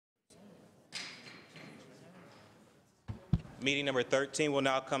Meeting number 13 will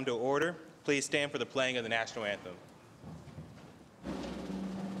now come to order. Please stand for the playing of the national anthem.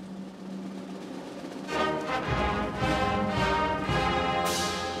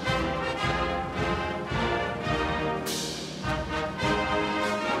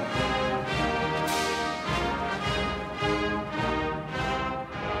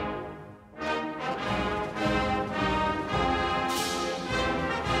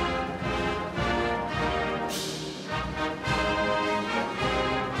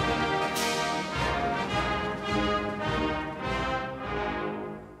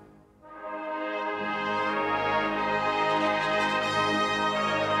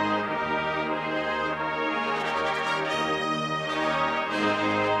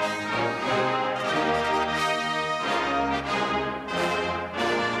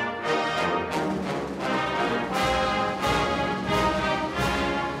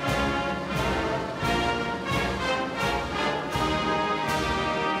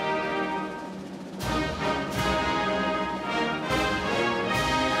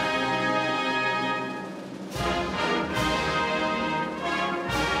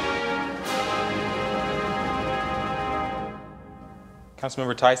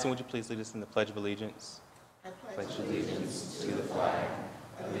 Councilmember Tyson, would you please lead us in the Pledge of Allegiance? I pledge allegiance to the flag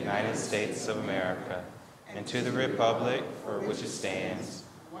of the United States of America and to the republic for which it stands,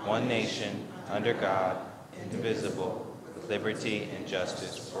 one nation, under God, indivisible, with liberty and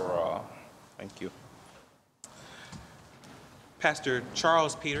justice for all. Thank you. Pastor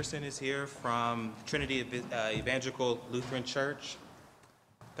Charles Peterson is here from Trinity Evangelical Lutheran Church.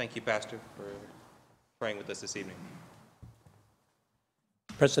 Thank you, Pastor, for praying with us this evening.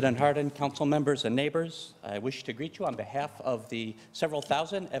 President Hardin, council members, and neighbors, I wish to greet you on behalf of the several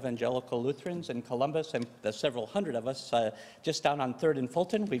thousand evangelical Lutherans in Columbus and the several hundred of us just down on 3rd and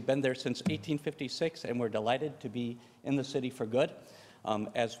Fulton. We've been there since 1856, and we're delighted to be in the city for good.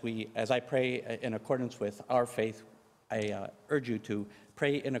 As I pray in accordance with our faith, I urge you to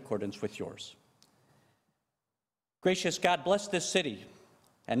pray in accordance with yours. Gracious God, bless this city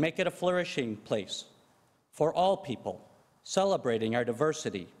and make it a flourishing place for all people, celebrating our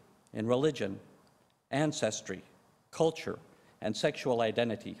diversity in religion, ancestry, culture, and sexual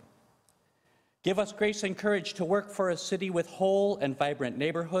identity. Give us grace and courage to work for a city with whole and vibrant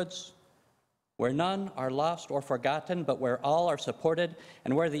neighborhoods, where none are lost or forgotten, but where all are supported,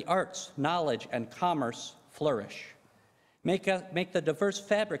 and where the arts, knowledge, and commerce flourish. Make the diverse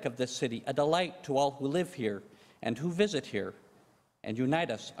fabric of this city a delight to all who live here and who visit here, and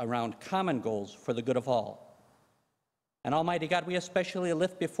unite us around common goals for the good of all. And Almighty God, we especially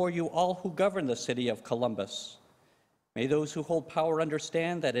lift before you all who govern the city of Columbus. May those who hold power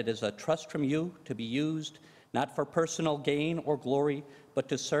understand that it is a trust from you to be used not for personal gain or glory, but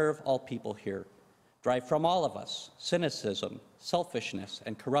to serve all people here. Drive from all of us cynicism, selfishness,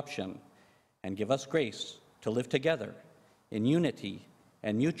 and corruption, and give us grace to live together in unity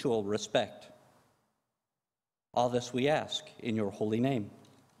and mutual respect. All this we ask in your holy name.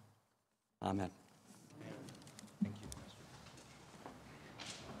 Amen.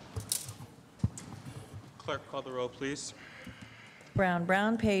 Clerk, call the roll, please.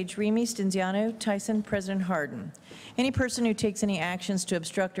 Brown, Page, Remy, Stenziano, Tyson, President Hardin. Any person who takes any actions to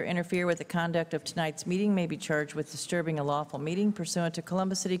obstruct or interfere with the conduct of tonight's meeting may be charged with disturbing a lawful meeting pursuant to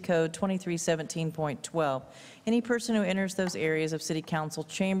Columbus City Code 2317.12. Any person who enters those areas of City Council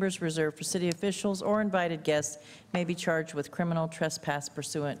chambers reserved for city officials or invited guests may be charged with criminal trespass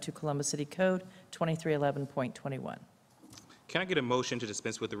pursuant to Columbus City Code 2311.21. Can I get a motion to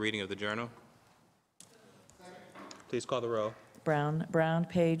dispense with the reading of the journal? Please call the roll. Brown,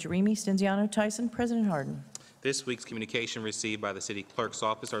 Page, Remy, Stenziano, Tyson, President Hardin. This week's communication received by the City Clerk's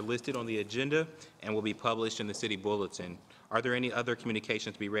office are listed on the agenda and will be published in the City Bulletin. Are there any other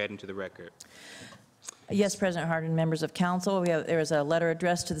communications to be read into the record? Yes, President Hardin, members of council, there is a letter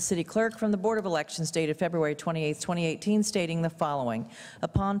addressed to the city clerk from the Board of Elections dated February 28, 2018, stating the following.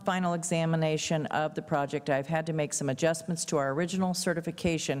 Upon final examination of the project, I've had to make some adjustments to our original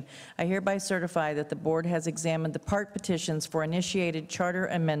certification. I hereby certify that the board has examined the part petitions for initiated charter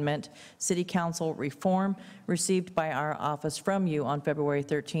amendment, city council reform, received by our office from you on February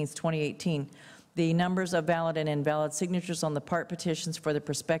 13, 2018. The numbers of valid and invalid signatures on the part petitions for the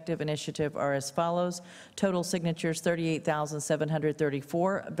prospective initiative are as follows. Total signatures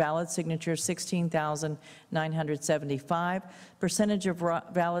 38,734, valid signatures 16,975. Percentage of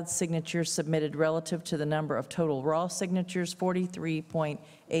valid signatures submitted relative to the number of total raw signatures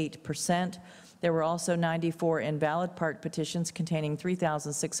 43.8%. There were also 94 invalid part petitions containing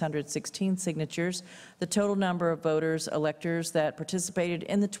 3,616 signatures. The total number of voters, electors that participated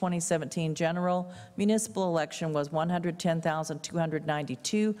in the 2017 general municipal election was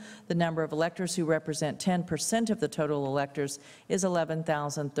 110,292. The number of electors who represent 10% of the total electors is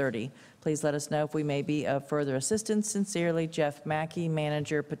 11,030. Please let us know if we may be of further assistance. Sincerely, Jeff Mackey,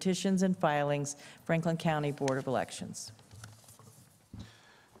 Manager, Petitions and Filings, Franklin County Board of Elections.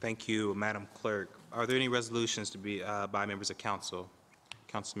 Thank you, Madam Clerk. Are there any resolutions to be by members of council?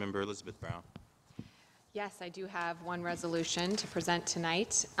 Councilmember Elizabeth Brown. Yes, I do have one resolution to present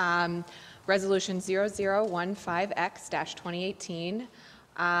tonight. Resolution 0015X-2018.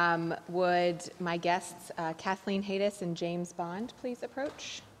 Would my guests, Kathleen Hadis and James Bond, please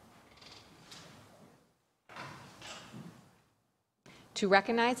approach? To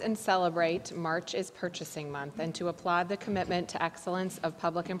recognize and celebrate March is Purchasing Month and to applaud the commitment to excellence of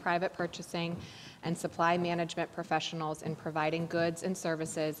public and private purchasing and supply management professionals in providing goods and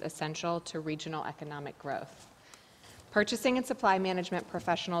services essential to regional economic growth. Purchasing and supply management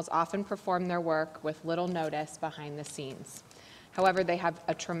professionals often perform their work with little notice behind the scenes. However, they have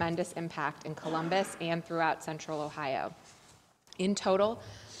a tremendous impact in Columbus and throughout Central Ohio. In total,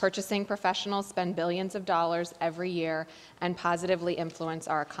 purchasing professionals spend billions of dollars every year and positively influence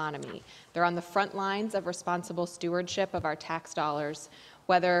our economy. They're on the front lines of responsible stewardship of our tax dollars,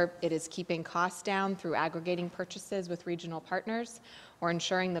 whether it is keeping costs down through aggregating purchases with regional partners or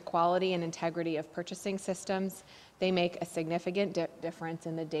ensuring the quality and integrity of purchasing systems. They make a significant difference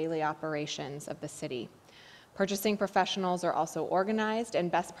in the daily operations of the city. Purchasing professionals are also organized,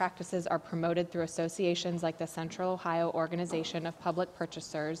 and best practices are promoted through associations like the Central Ohio Organization of Public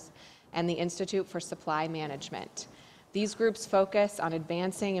Purchasers and the Institute for Supply Management. These groups focus on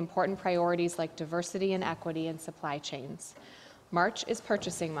advancing important priorities like diversity and equity in supply chains. March is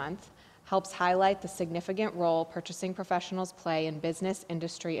Purchasing Month helps highlight the significant role purchasing professionals play in business,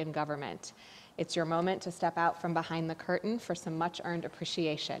 industry, and government. It's your moment to step out from behind the curtain for some much-earned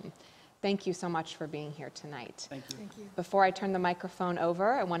appreciation. Thank you so much for being here tonight. Thank you. Thank you. Before I turn the microphone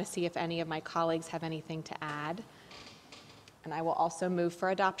over, I want to see if any of my colleagues have anything to add. And I will also move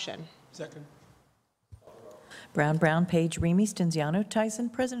for adoption. Second. Brown, Brown, Page, Remy, Stenziano, Tyson,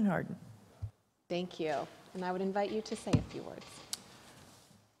 President Harden. Thank you. And I would invite you to say a few words.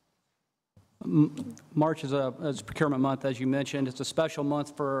 March is procurement month, as you mentioned. It's a special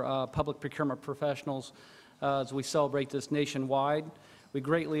month for public procurement professionals as we celebrate this nationwide. We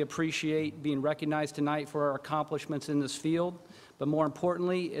greatly appreciate being recognized tonight for our accomplishments in this field, but more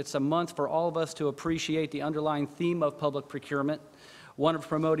importantly, it's a month for all of us to appreciate the underlying theme of public procurement, one of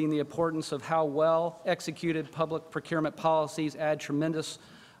promoting the importance of how well executed public procurement policies add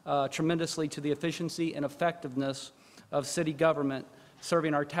tremendously to the efficiency and effectiveness of city government,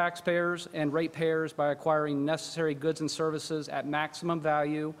 serving our taxpayers and ratepayers by acquiring necessary goods and services at maximum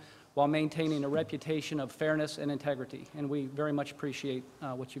value while maintaining a reputation of fairness and integrity. And we very much appreciate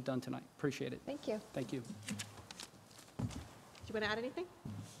what you've done tonight. Appreciate it. Thank you. Thank you. Do you want to add anything?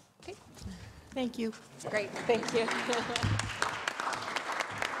 Okay. Thank you. Great. Thank you.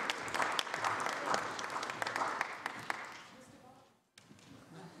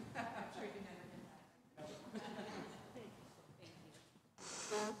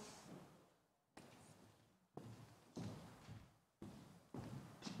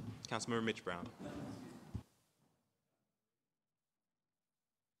 Councilmember Mitch Brown.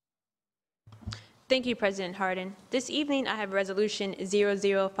 Thank you, President Harden. This evening, I have Resolution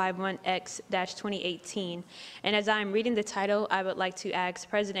 0051X-2018, and as I am reading the title, I would like to ask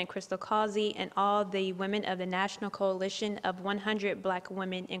President Crystal Causey and all the women of the National Coalition of 100 Black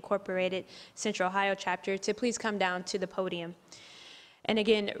Women Incorporated Central Ohio Chapter to please come down to the podium. And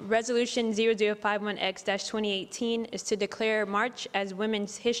again, Resolution 0051X-2018 is to declare March as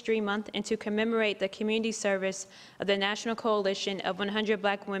Women's History Month and to commemorate the community service of the National Coalition of 100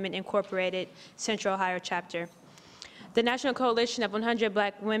 Black Women Incorporated Central Ohio Chapter. The National Coalition of 100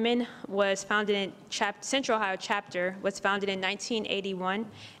 Black Women was founded in Central Ohio Chapter was founded in 1981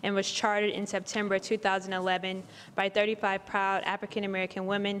 and was chartered in September 2011 by 35 proud African American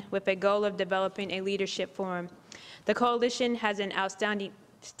women with a goal of developing a leadership forum. The coalition has an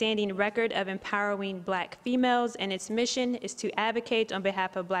outstanding record of empowering Black females, and its mission is to advocate on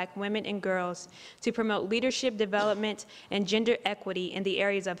behalf of Black women and girls to promote leadership development and gender equity in the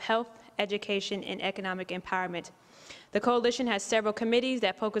areas of health, education, and economic empowerment. The coalition has several committees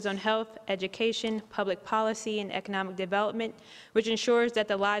that focus on health, education, public policy, and economic development, which ensures that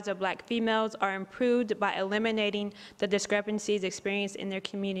the lives of Black females are improved by eliminating the discrepancies experienced in their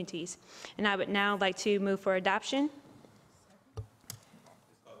communities. And I would now like to move for adoption.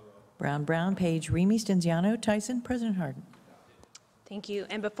 Brown, Page, Remy, Stenziano, Tyson, President Harden. Thank you.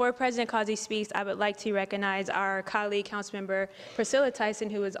 And before President Causey speaks, I would like to recognize our colleague, Councilmember Priscilla Tyson,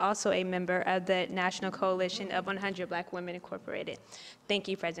 who is also a member of the National Coalition of 100 Black Women Incorporated. Thank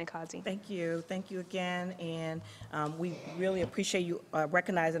you, President Causey. Thank you. Thank you again. And we really appreciate you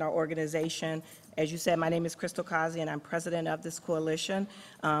recognizing our organization. As you said, my name is Crystal Causey, and I'm president of this coalition.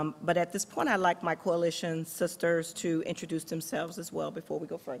 But at this point, I'd like my coalition sisters to introduce themselves as well before we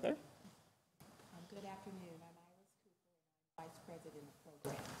go further. Good afternoon. I'm Iris Cooper, Vice President of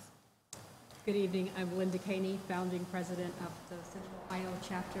Programs. Good evening. I'm Linda Caney, Founding President of the Central Ohio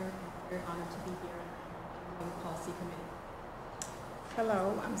Chapter. I'm very honored to be here on the Policy Committee.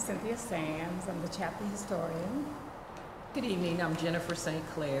 Hello, I'm Cynthia Sams. I'm the chapter historian. Good evening. I'm Jennifer St.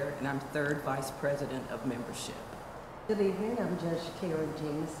 Clair, and I'm third Vice President of Membership. Good evening. I'm Judge Karen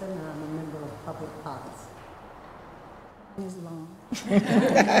Jameson. I'm a member of Public Policy. Ms. Long.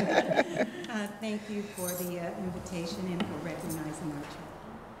 Thank you for the invitation and for recognizing our chapter.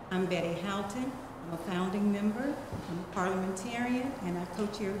 I'm Betty Houghton. I'm a founding member. I'm a parliamentarian, and I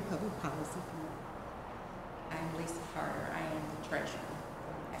co-chair the Public Policy Committee. I'm Lisa Carter. I am the treasurer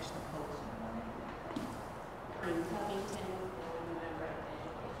of the National Coalition. I'm Covington, member of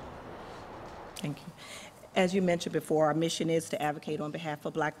the Thank you. As you mentioned before, our mission is to advocate on behalf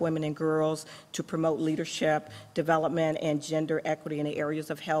of Black women and girls to promote leadership, development, and gender equity in the areas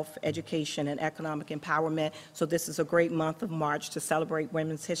of health, education, and economic empowerment. So this is a great month of March to celebrate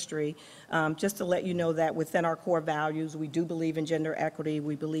women's history. Just to let you know that within our core values, we do believe in gender equity.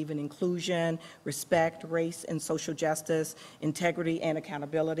 We believe in inclusion, respect, race and social justice, integrity and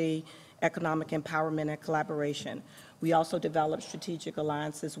accountability, economic empowerment and collaboration. We also develop strategic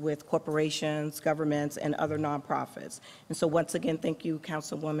alliances with corporations, governments, and other nonprofits. And so once again, thank you,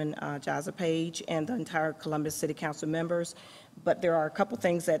 Councilwoman Jaiza Page and the entire Columbus City Council members. But there are a couple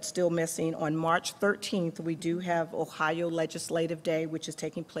things that's still missing. On March 13th, we do have Ohio Legislative Day, which is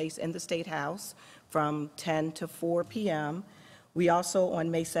taking place in the State House from 10 to 4 p.m. We also,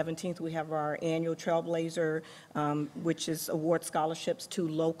 on May 17th, we have our annual Trailblazer, which is award scholarships to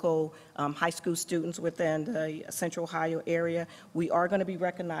local high school students within the Central Ohio area. We are going to be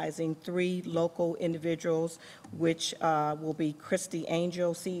recognizing 3 local individuals, which will be Christy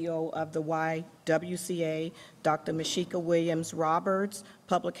Angel, CEO of the YWCA, Dr. Mashika Williams Roberts,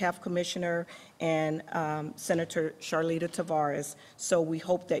 Public Health Commissioner, and Senator Charlita Tavares. So we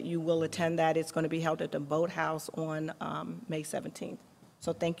hope that you will attend that. It's going to be held at the Boathouse on May 17th.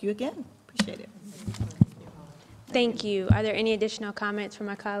 So thank you again. Appreciate it. Thank you. Are there any additional comments from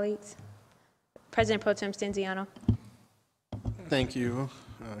my colleagues? President Pro Tem Stenziano. Thank you,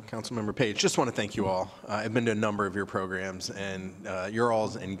 Councilmember Page. Just want to thank you all. I've been to a number of your programs, and your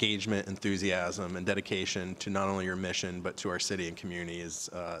all's engagement, enthusiasm, and dedication to not only your mission, but to our city and community is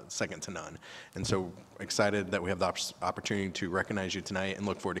second to none. And so excited that we have the opportunity to recognize you tonight and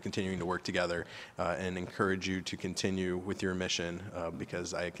look forward to continuing to work together and encourage you to continue with your mission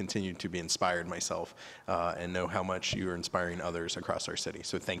because I continue to be inspired myself and know how much you are inspiring others across our city.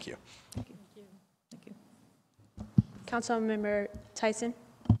 So thank you. Thank you. Thank you. Councilmember Tyson.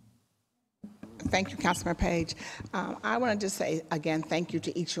 Thank you, Councilmember Page. I want to just say, again, thank you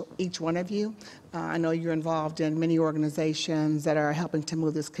to each one of you. I know you're involved in many organizations that are helping to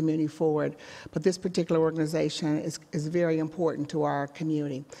move this community forward, but this particular organization is very important to our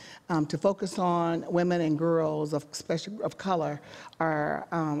community. To focus on women and girls, especially of color, are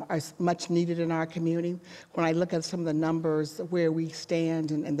much needed in our community. When I look at some of the numbers where we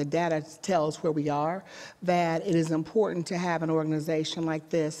stand and the data tells where we are, that it is important to have an organization like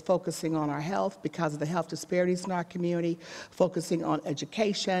this focusing on our health because of the health disparities in our community, focusing on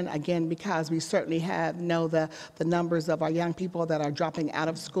education, again, because we certainly know the numbers of our young people that are dropping out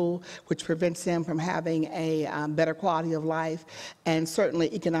of school, which prevents them from having a better quality of life, and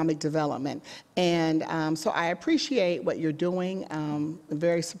certainly economic development. And so I appreciate what you're doing,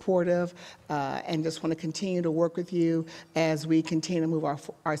 very supportive, and just want to continue to work with you as we continue to move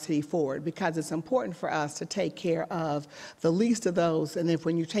our city forward, because it's important for us to take care of the least of those, and if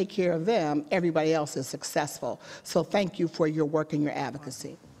when you take care of them, everybody else is successful. So thank you for your work and your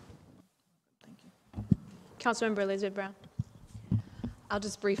advocacy. Thank you. Councilmember Elizabeth Brown. I'll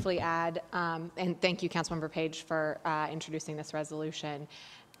just briefly add, and thank you, Councilmember Page, for introducing this resolution.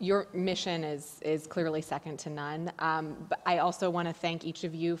 Your mission is clearly second to none, but I also want to thank each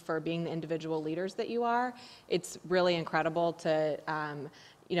of you for being the individual leaders that you are. It's really incredible to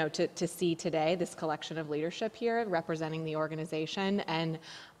to see today this collection of leadership here representing the organization, and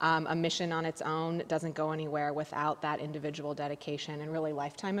a mission on its own doesn't go anywhere without that individual dedication and really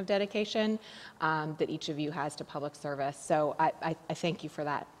lifetime of dedication that each of you has to public service. So I thank you for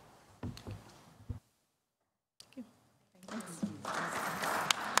that.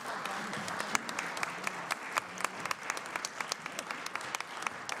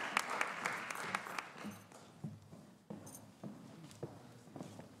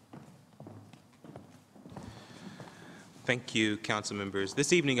 Thank you, council members.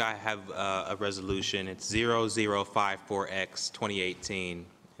 This evening I have a resolution. It's 0054X 2018,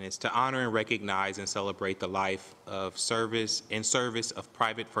 and it's to honor and recognize and celebrate the life of service of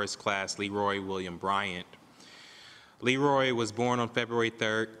Private First Class Leroy William Bryant. Leroy was born on February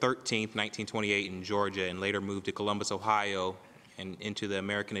 13th, 1928 in Georgia, and later moved to Columbus, Ohio, and into the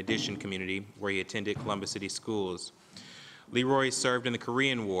American Addition community, where he attended Columbus City Schools. Leroy served in the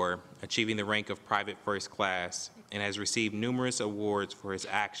Korean War, achieving the rank of Private First Class, and has received numerous awards for his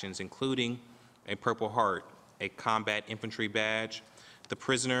actions, including a Purple Heart, a Combat Infantry Badge, the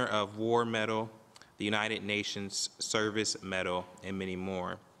Prisoner of War Medal, the United Nations Service Medal, and many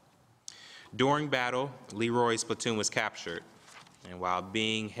more. During battle, Leroy's platoon was captured, and while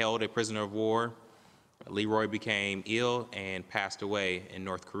being held a prisoner of war, Leroy became ill and passed away in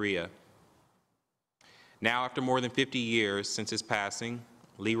North Korea. Now, after more than 50 years since his passing,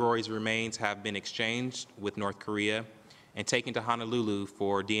 Leroy's remains have been exchanged with North Korea and taken to Honolulu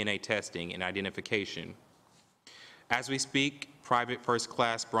for DNA testing and identification. As we speak, Private First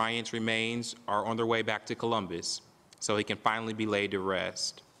Class Bryant's remains are on their way back to Columbus, so he can finally be laid to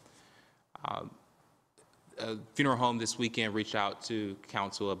rest. A funeral home this weekend reached out to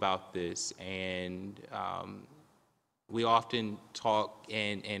council about this, and we often talk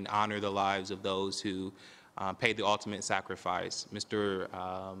and honor the lives of those who paid the ultimate sacrifice. Mr.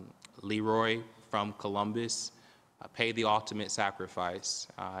 Leroy from Columbus paid the ultimate sacrifice,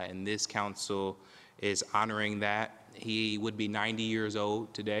 and this council is honoring that. He would be 90 years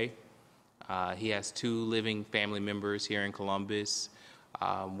old today. He has 2 living family members here in Columbus.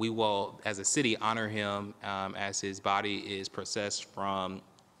 We will, as a city, honor him as his body is processed from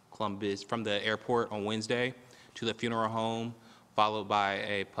Columbus, from the airport on Wednesday to the funeral home, followed by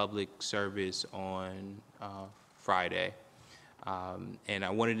a public service on Friday. And I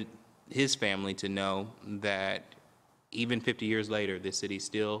wanted his family to know that even 50 years later, the city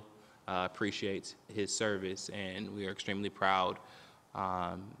still appreciates his service, and we are extremely proud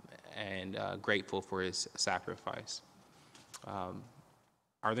and grateful for his sacrifice. Are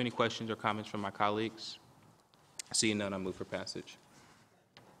there any questions or comments from my colleagues? Seeing none, I'll move for passage.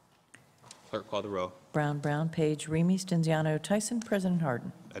 Clerk, call the roll. Brown, Page, Remy, Stenziano, Tyson, President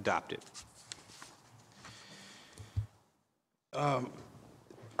Harden. Adopted. Are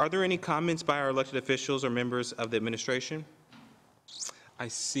there any comments by our elected officials or members of the administration? I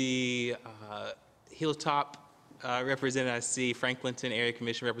see Hilltop represented. I see Franklinton Area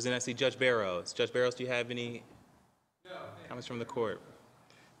Commission represented. I see Judge Barrows. Judge Barrows, do you have any comments from the court?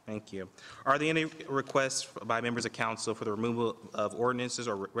 Thank you. Are there any requests by members of council for the removal of ordinances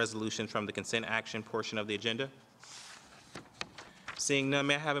or resolutions from the consent action portion of the agenda? Seeing none,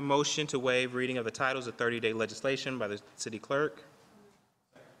 may I have a motion to waive reading of the titles of 30-day legislation by the city clerk?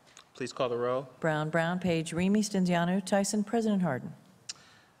 Please call the roll. Brown, Page, Remy, Stenziano, Tyson, President Harden.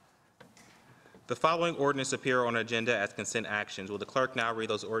 The following ordinance appear on our agenda as consent actions. Will the clerk now read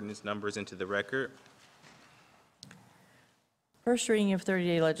those ordinance numbers into the record? First reading of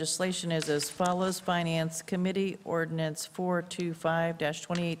 30-day legislation is as follows. Finance Committee, Ordinance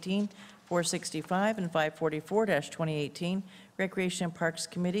 425-2018, 465 and 544-2018. Recreation and Parks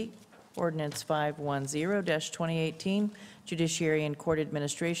Committee, Ordinance 510-2018. Judiciary and Court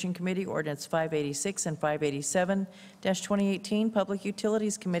Administration Committee, Ordinance 586 and 587-2018. Public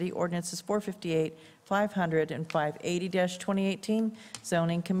Utilities Committee, Ordinances 458, 500, and 580-2018.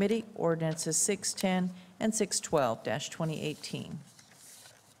 Zoning Committee, Ordinances 610 and 612-2018.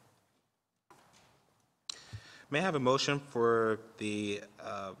 May I have a motion for the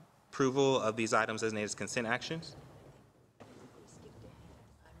approval of these items as named as consent actions?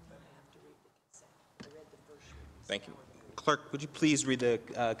 Thank you. Clerk, would you please read the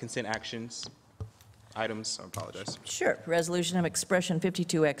consent actions items? I apologize. Sure. Resolution of Expression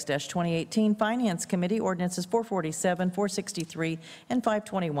 52X-2018. Finance Committee, Ordinances 447, 463, and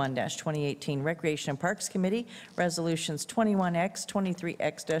 521-2018. Recreation and Parks Committee, Resolutions 21X,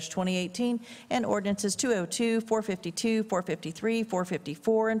 23X-2018, and Ordinances 202, 452, 453,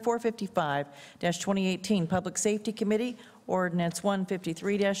 454, and 455-2018. Public Safety Committee, Ordinance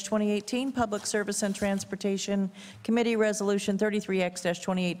 153-2018, Public Service and Transportation Committee Resolution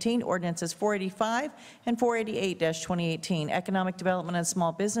 33X-2018, Ordinances 485 and 488-2018, Economic Development and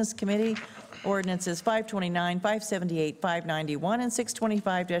Small Business Committee Ordinances 529, 578, 591, and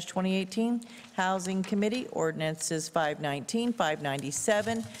 625-2018, Housing Committee Ordinances 519,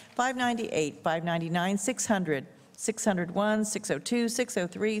 597, 598, 599, 600, 601, 602,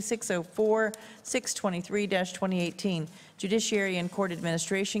 603, 604, 623-2018. Judiciary and Court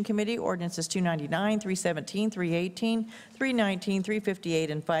Administration Committee, Ordinances 299, 317, 318, 319,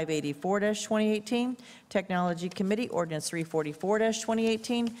 358, and 584-2018. Technology Committee, Ordinance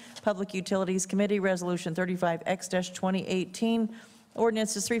 344-2018. Public Utilities Committee, Resolution 35X-2018.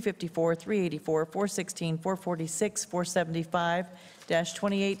 Ordinances 354, 384, 416, 446,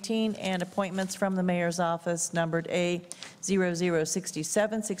 475-2018, and appointments from the Mayor's Office numbered A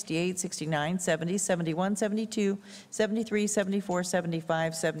 0067, 68, 69, 70, 71, 72, 73, 74,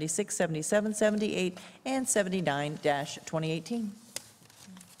 75, 76, 77, 78, and 79-2018.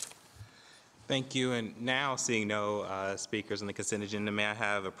 Thank you. And now, seeing no speakers on the consent agenda, may I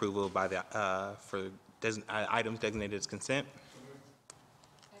have approval by the items designated as consent?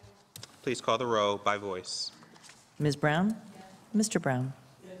 Please call the roll by voice. Ms. Brown? Yes. Mr. Brown?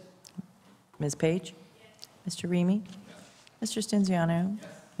 Yes. Ms. Page? Yes. Mr. Remy? Yes. Mr. Stenziano?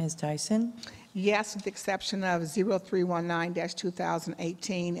 Yes. Ms. Tyson? Yes, with the exception of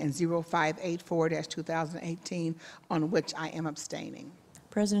 0319-2018 and 0584-2018, on which I am abstaining.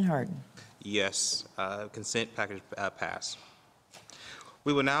 President Harden. Yes. Consent package passed.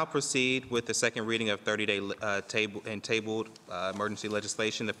 We will now proceed with the second reading of 30-day tabled emergency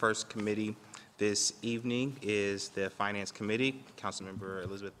legislation. The first committee this evening is the Finance Committee. Councilmember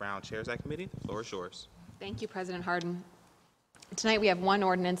Elizabeth Brown chairs that committee. The floor is yours. Thank you, President Harden. Tonight we have one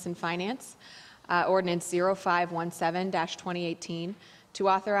ordinance in finance, Ordinance 0517-2018, to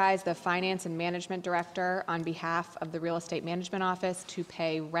authorize the Finance and Management Director on behalf of the Real Estate Management Office to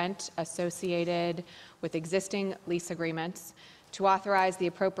pay rent associated with existing lease agreements, to authorize the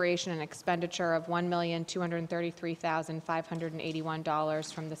appropriation and expenditure of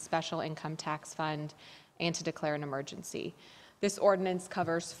 $1,233,581 from the Special Income Tax Fund, and to declare an emergency. This ordinance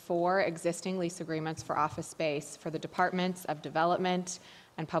covers 4 existing lease agreements for office space for the Departments of Development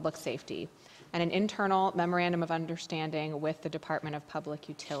and Public Safety, and an internal memorandum of understanding with the Department of Public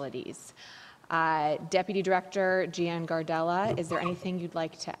Utilities. Deputy Director Gian Gardella, is there anything you'd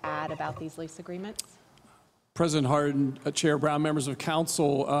like to add about these lease agreements? President Harden, Chair Brown, members of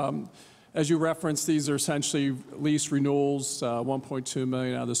council, as you referenced, these are essentially lease renewals, $1.2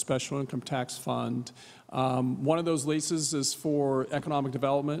 million out of the Special Income Tax Fund. One of those leases is for economic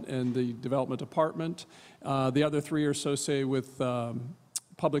development and the Development Department. The other 3 are associated with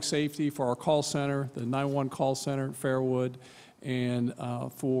public safety for our call center, the 911 call center at Fairwood, and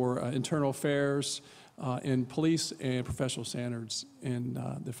for internal affairs in police and professional standards in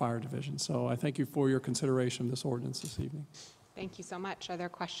the fire division. So I thank you for your consideration of this ordinance this evening. Thank you so much. Are there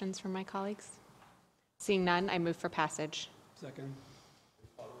questions from my colleagues? Seeing none, I move for passage. Second.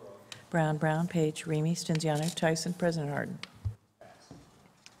 Brown, Page, Remy, Stenziano, Tyson, President Harden.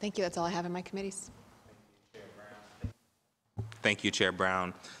 Thank you. That's all I have in my committees. Thank you, Chair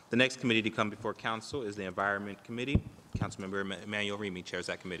Brown. The next committee to come before council is the Environment Committee. Councilmember Emmanuel Remy chairs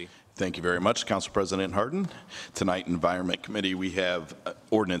that committee. Thank you very much, Council President Harden. Tonight, Environment Committee, we have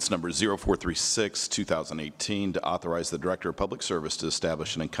ordinance number 0436-2018 to authorize the Director of Public Service to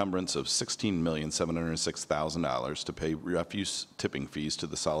establish an encumbrance of $16,706,000 to pay refuse tipping fees to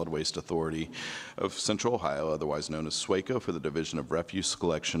the Solid Waste Authority of Central Ohio, otherwise known as SWACO, for the division of refuse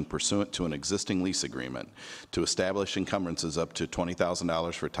collection pursuant to an existing lease agreement, to establish encumbrances up to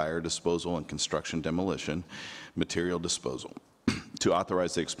 $20,000 for tire disposal and construction demolition, material disposal, to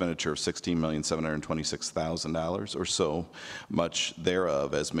authorize the expenditure of $16,726,000 or so much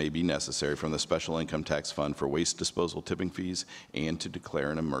thereof as may be necessary from the Special Income Tax Fund for waste disposal tipping fees, and to declare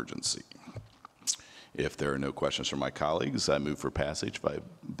an emergency. If there are no questions from my colleagues, I move for passage by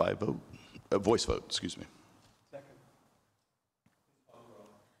voice vote. Excuse me. Second.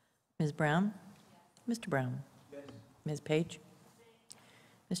 Ms. Brown? Yes. Mr. Brown? Yes. Ms. Page?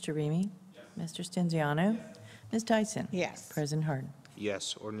 Mr. Remy? Yes. Mr. Stenziano? Yes. Ms. Tyson? Yes. President Harden.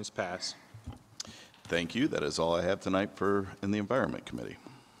 Yes, ordinance passed. Thank you. That is all I have tonight in the Environment Committee.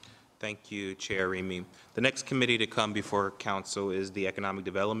 Thank you, Chair Remy. The next committee to come before council is the Economic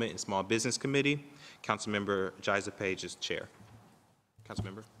Development and Small Business Committee. Councilmember Jaiza Page is chair.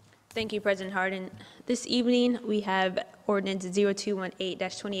 Councilmember. Thank you, President Harden. This evening, we have ordinance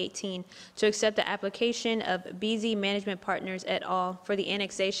 0218-2018 to accept the application of BZ Management Partners et al. For the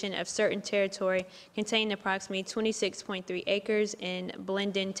annexation of certain territory containing approximately 26.3 acres in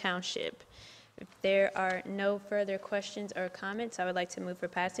Blendon Township. If there are no further questions or comments, I would like to move for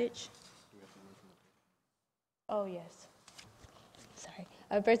passage. Oh, yes. Sorry.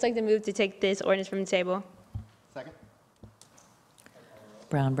 I would first like to move to take this ordinance from the table. Second.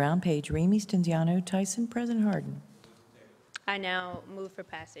 Brown, Page, Remy, Stenziano, Tyson, President Harden. I now move for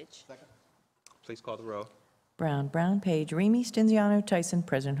passage. Second. Please call the row. Brown, Page, Remy, Stenziano, Tyson,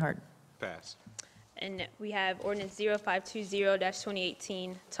 President Harden. Pass. And we have ordinance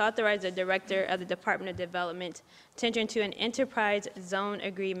 0520-2018 to authorize the Director of the Department of Development to enter into an enterprise zone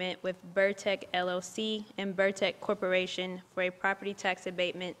agreement with Burtech LLC and Burtech Corporation for a property tax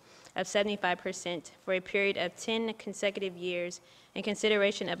abatement of 75% for a period of 10 consecutive years in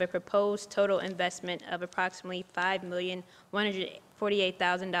consideration of a proposed total investment of approximately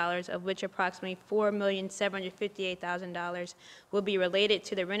 $5,148,000, of which approximately $4,758,000 will be related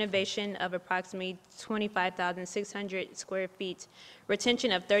to the renovation of approximately 25,600 square feet,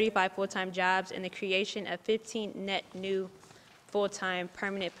 retention of 35 full-time jobs, and the creation of 15 net new full-time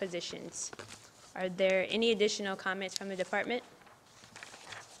permanent positions. Are there any additional comments from the department?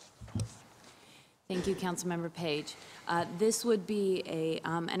 Thank you, Councilmember Page. This would be a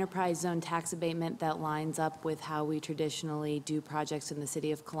enterprise zone tax abatement that lines up with how we traditionally do projects in the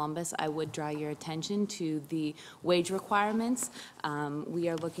city of Columbus. I would draw your attention to the wage requirements. We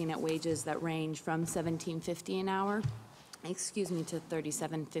are looking at wages that range from $17.50 an hour, to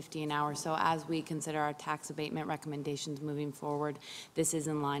 $37.50 an hour. So as we consider our tax abatement recommendations moving forward, this is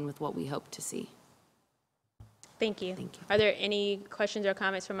in line with what we hope to see. Thank you. Thank you. Are there any questions or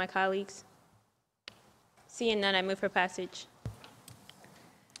comments from my colleagues? Seeing none, I move for passage.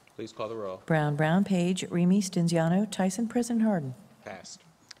 Please call the row. Brown, Page, Remy, Stenziano, Tyson, President Harden. Passed.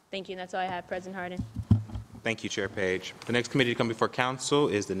 Thank you. That's all I have, President Harden. Thank you, Chair Page. The next committee to come before council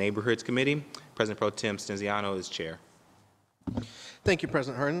is the Neighborhoods Committee. President Pro Tem Stenziano is chair. Thank you,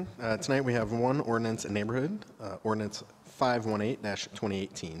 President Harden. Tonight we have one ordinance in neighborhood, ordinance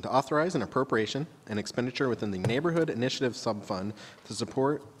 518-2018, to authorize an appropriation and expenditure within the Neighborhood Initiative Subfund to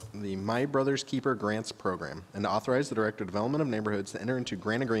support the My Brother's Keeper Grants Program, and to authorize the Director of Development of Neighborhoods to enter into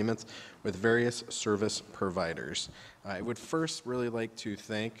grant agreements with various service providers. I would first really like to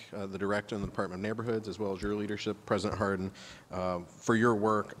thank the Director and the Department of Neighborhoods, as well as your leadership, President Harden, for your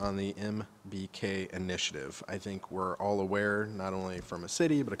work on the MBK initiative. I think we're all aware, not only from a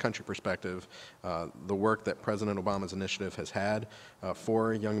city but a country perspective, the work that President Obama's initiative has had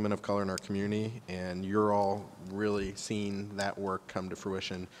for young men of color in our community, and you're all really seeing that work come to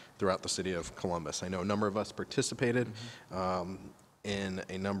fruition throughout the city of Columbus. I know a number of us participated in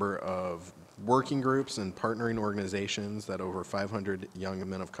a number of working groups and partnering organizations that over 500 young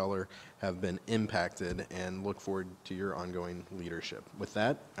men of color have been impacted, and look forward to your ongoing leadership. With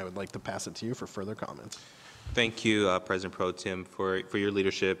that, I would like to pass it to you for further comments. Thank you, President Pro Tem, for your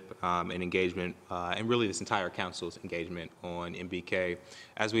leadership and engagement, and really this entire council's engagement on MBK.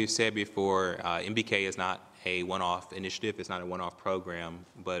 As we've said before, MBK is not a one-off initiative, it's not a one-off program,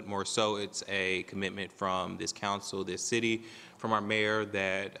 but more so it's a commitment from this council, this city, from our mayor,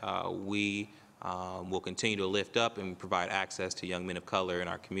 that we will continue to lift up and provide access to young men of color in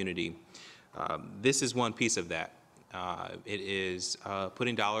our community. This is one piece of that. It is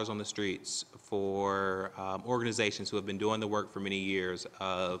putting dollars on the streets for organizations who have been doing the work for many years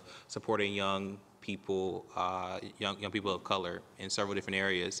of supporting young people, young people of color in several different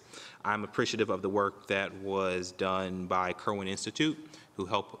areas. I'm appreciative of the work that was done by Kerwin Institute, who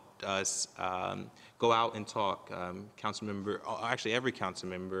helped us go out and talk. Actually every council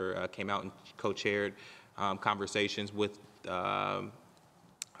member came out and co-chaired conversations with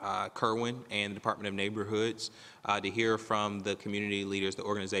Kerwin and the Department of Neighborhoods to hear from the community leaders, the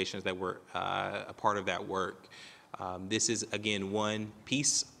organizations that were a part of that work. This is, again, one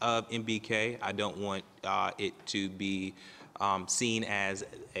piece of MBK. I don't want it to be seen as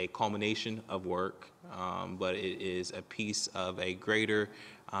a culmination of work, but it is a piece of a greater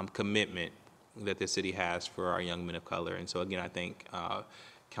commitment that the city has for our young men of color. And so, again, I thank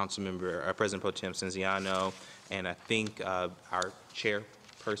President Pro Tem Stenziano, and I think our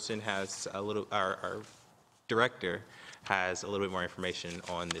chairperson has a little, our director has a little bit more information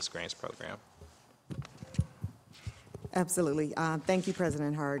on this grants program. Absolutely. Thank you,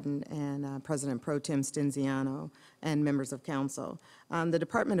 President Harden and President Pro Tem Stenziano and members of council. The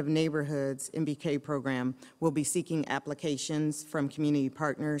Department of Neighborhoods MBK program will be seeking applications from community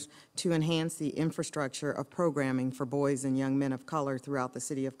partners to enhance the infrastructure of programming for boys and young men of color throughout the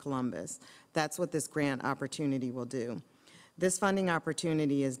city of Columbus. That's what this grant opportunity will do. This funding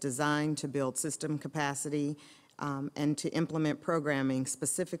opportunity is designed to build system capacity and to implement programming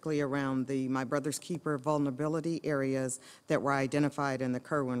specifically around the My Brother's Keeper vulnerability areas that were identified in the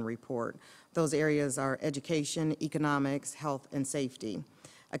Kerwin report. Those areas are education, economics, health, and safety.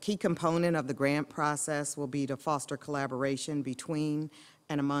 A key component of the grant process will be to foster collaboration between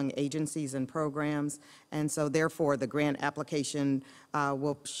and among agencies and programs, and so therefore the grant application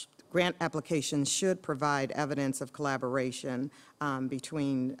grant applications should provide evidence of collaboration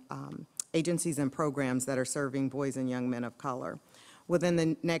between agencies and programs that are serving boys and young men of color. Within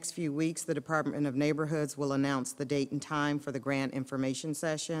the next few weeks, the Department of Neighborhoods will announce the date and time for the grant information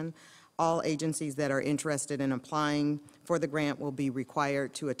session. All agencies that are interested in applying for the grant will be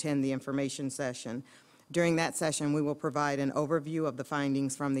required to attend the information session. During that session, we will provide an overview of the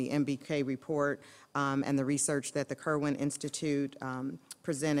findings from the MBK report and the research that the Kerwin Institute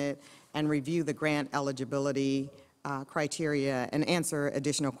presented, and review the grant eligibility criteria and answer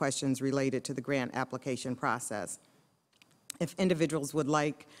additional questions related to the grant application process. If individuals would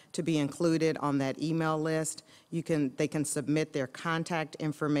like to be included on that email list, they can submit their contact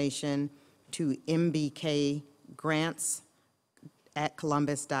information to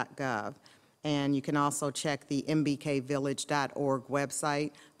mbkgrants@columbus.gov. And you can also check the mbkvillage.org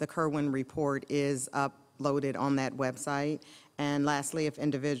website. The Kerwin report is uploaded on that website. And lastly, if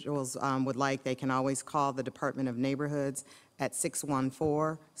individuals would like, they can always call the Department of Neighborhoods at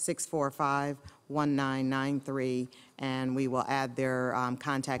 614-645-1993, and we will add their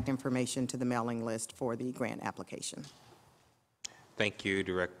contact information to the mailing list for the grant application. Thank you,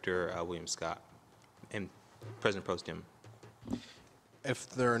 Director William Scott. And President Pro Tem. If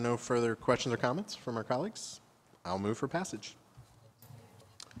there are no further questions or comments from our colleagues, I'll move for passage.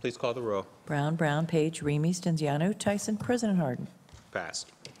 Please call the row. Brown, Page, Remy, Stenziano, Tyson, President Harden.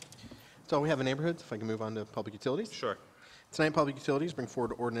 Passed. That's all we have in neighborhoods. If I can move on to public utilities. Sure. Tonight, Public Utilities bring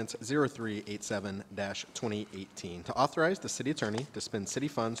forward Ordinance 0387-2018 to authorize the city attorney to spend city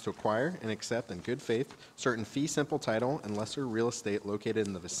funds to acquire and accept in good faith certain fee simple title and lesser real estate located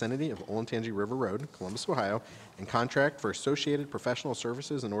in the vicinity of Olentangy River Road, Columbus, Ohio, and contract for associated professional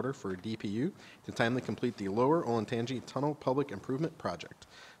services in order for DPU to timely complete the Lower Olentangy Tunnel Public Improvement Project.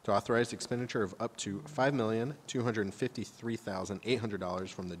 To authorize the expenditure of up to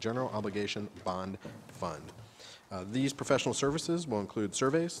 $5,253,800 from the General Obligation Bond Fund. These professional services will include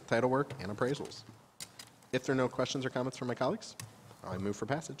surveys, title work, and appraisals. If there are no questions or comments from my colleagues, I move for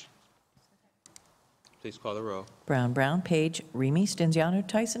passage. Please call the row. Brown, Page, Remy, Stenziano,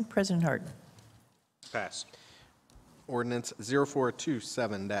 Tyson, President Harden. Passed. Ordinance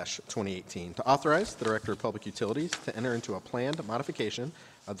 0427-2018 to authorize the Director of Public Utilities to enter into a planned modification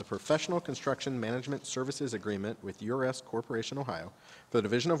of the Professional Construction Management Services Agreement with URS Corporation Ohio for the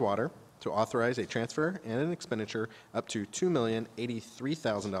Division of Water, to authorize a transfer and an expenditure up to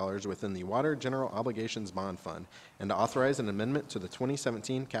 $2,083,000 within the Water General Obligations Bond Fund, and to authorize an amendment to the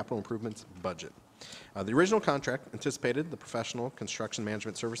 2017 capital improvements budget. The original contract anticipated the professional construction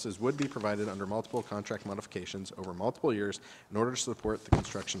management services would be provided under multiple contract modifications over multiple years in order to support the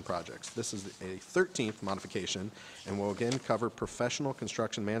construction projects. This is a 13th modification and will again cover professional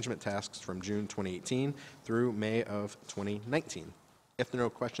construction management tasks from June 2018 through May of 2019. If there are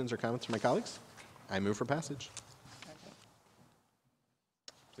no questions or comments from my colleagues, I move for passage.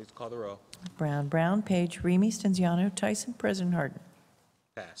 Please call the row. Brown, Page, Remy, Stenziano, Tyson, President Harden.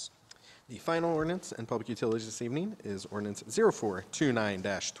 Passed. The final ordinance in public utilities this evening is Ordinance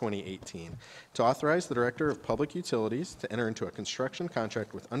 0429-2018 to authorize the Director of Public Utilities to enter into a construction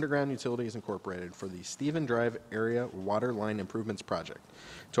contract with Underground Utilities Incorporated for the Stephen Drive Area Water Line Improvements Project,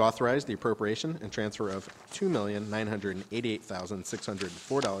 to authorize the appropriation and transfer of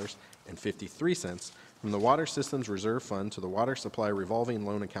 $2,988,604.53 from the Water Systems Reserve Fund to the Water Supply Revolving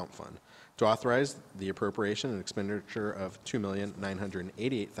Loan Account Fund, to authorize the appropriation and expenditure of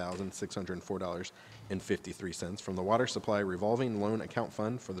 $2,988,604.53 from the Water Supply Revolving Loan Account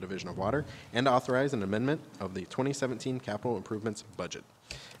Fund for the Division of Water, and to authorize an amendment of the 2017 capital improvements budget.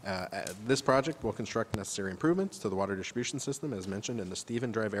 This project will construct necessary improvements to the water distribution system as mentioned in the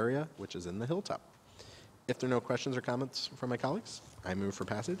Stephen Drive area, which is in the Hilltop. If there are no questions or comments from my colleagues, I move for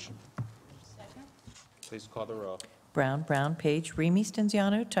passage. Second. Please call the row. Brown, Page, Remy,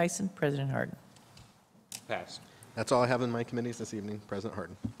 Stenziano, Tyson, President Harden. Passed. That's all I have in my committees this evening, President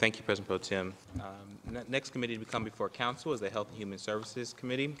Harden. Thank you, President Pro Tem. Next committee to come before council is the Health and Human Services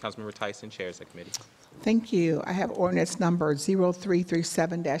Committee. Councilmember Tyson chairs that committee. Thank you. I have ordinance number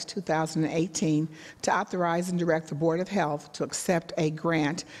 0337-2018 to authorize and direct the Board of Health to accept a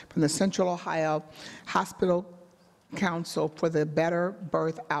grant from the Central Ohio Hospital Council for the Better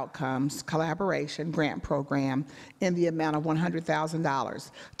Birth Outcomes Collaboration Grant Program in the amount of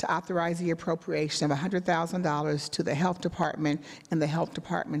 $100,000, to authorize the appropriation of $100,000 to the Health Department and the Health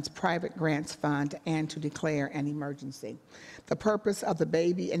Department's Private Grants Fund, and to declare an emergency. The purpose of the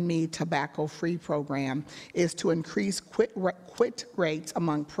Baby and Me Tobacco-Free Program is to increase quit rates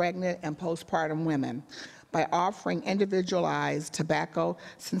among pregnant and postpartum women by offering individualized tobacco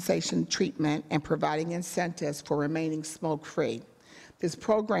cessation treatment and providing incentives for remaining smoke-free. This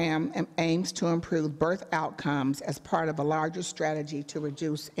program aims to improve birth outcomes as part of a larger strategy to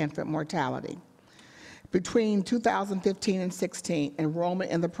reduce infant mortality. Between 2015 and 16,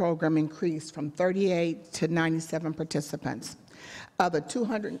 enrollment in the program increased from 38 to 97 participants. Of the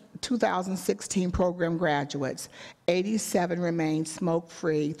 2016 program graduates, 87 remained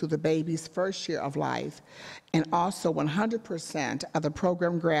smoke-free through the baby's first year of life, and also 100% of the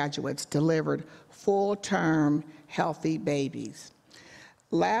program graduates delivered full-term healthy babies.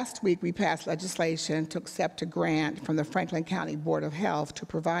 Last week, we passed legislation to accept a grant from the Franklin County Board of Health to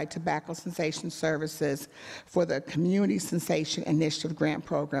provide tobacco cessation services for the Community Cessation Initiative Grant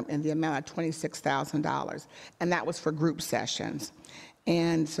Program in the amount of $26,000, and that was for group sessions.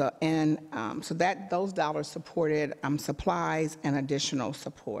 And so those dollars supported supplies and additional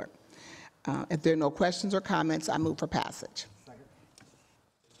support. If there are no questions or comments, I move for passage.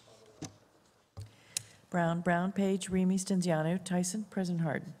 Brown, Page, Remy, Stenziano, Tyson, President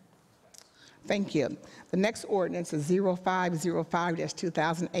Harden. Thank you. The next ordinance is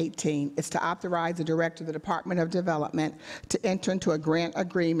 0505-2018. It's to authorize the Director of the Department of Development to enter into a grant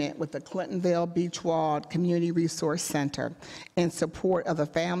agreement with the Clintonville Beachwald Community Resource Center in support of the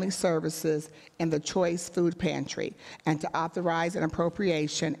Family Services and the Choice Food Pantry, and to authorize an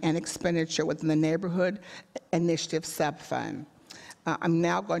appropriation and expenditure within the Neighborhood Initiative Subfund. I'm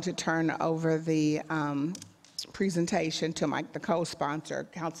now going to turn over the presentation to the co-sponsor,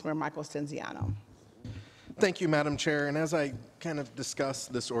 Councilmember Michael Stenziano. Thank you, Madam Chair. And as I kind of discuss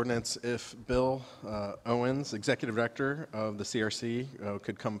this ordinance, if Bill Owens, Executive Director of the CRC,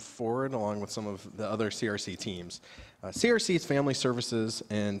 could come forward along with some of the other CRC teams. CRC's Family Services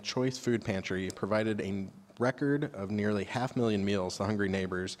and Choice Food Pantry provided a record of nearly 500,000 meals to hungry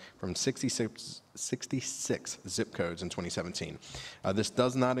neighbors from 66 zip codes in 2017. This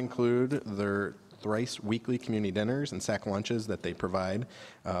does not include their thrice weekly community dinners and sack lunches that they provide.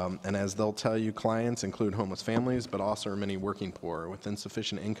 And as they'll tell you, clients include homeless families, but also many working poor with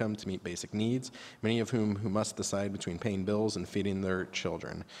insufficient income to meet basic needs, many of whom must decide between paying bills and feeding their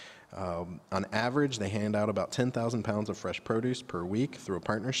children. On average, they hand out about 10,000 pounds of fresh produce per week through a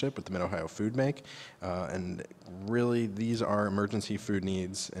partnership with the Mid-Ohio Food Bank. And really, these are emergency food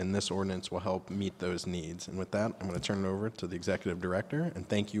needs, and this ordinance will help meet those needs. And with that, I'm going to turn it over to the Executive Director, and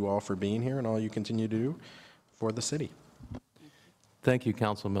thank you all for being here and all you continue to do for the city. Thank you,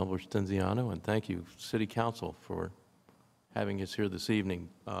 Councilmember Stenziano, and thank you, City Council, for having us here this evening.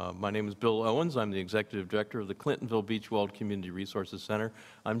 My name is Bill Owens. I'm the Executive Director of the Clintonville Beachwald Community Resources Center.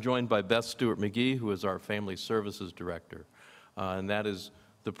 I'm joined by Beth Stewart-McGee, who is our Family Services Director. And that is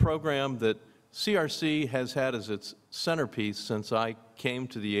the program that CRC has had as its centerpiece since I came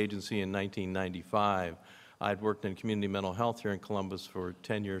to the agency in 1995. I'd worked in community mental health here in Columbus for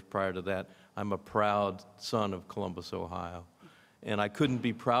 10 years prior to that. I'm a proud son of Columbus, Ohio. And I couldn't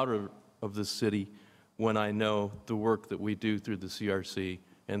be prouder of this city when I know the work that we do through the CRC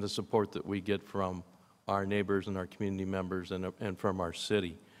and the support that we get from our neighbors and our community members and from our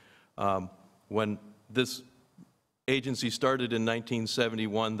city. When this agency started in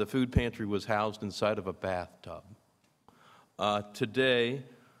 1971, the food pantry was housed inside of a bathtub. Today,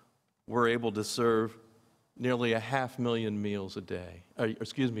 we're able to serve nearly 500,000 meals a day,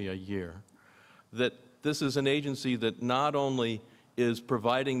 a year. That this is an agency that not only is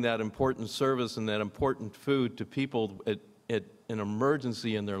providing that important service and that important food to people at an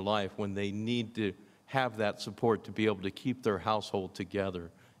emergency in their life when they need to have that support to be able to keep their household together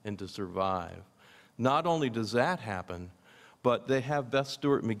and to survive. Not only does that happen, but they have Beth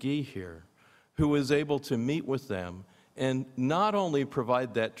Stewart-McGee here, who is able to meet with them and not only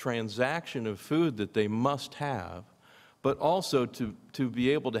provide that transaction of food that they must have, but also to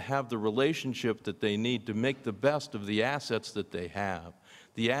be able to have the relationship that they need to make the best of the assets that they have,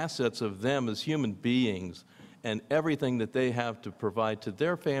 the assets of them as human beings and everything that they have to provide to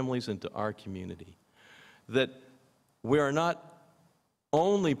their families and to our community. That We are not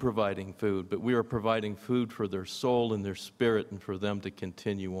only providing food, but we are providing food for their soul and their spirit and for them to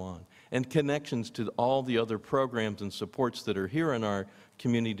continue on. And connections to all the other programs and supports that are here in our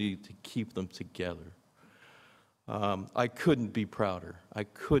community to keep them together. I couldn't be prouder. I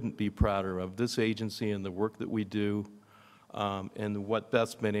couldn't be prouder of this agency and the work that we do and what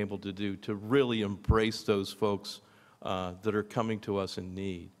Beth's been able to do to really embrace those folks that are coming to us in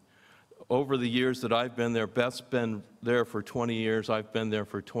need. Over the years that I've been there, Beth's been there for 20 years, I've been there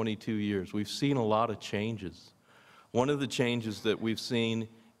for 22 years. We've seen a lot of changes. One of the changes that we've seen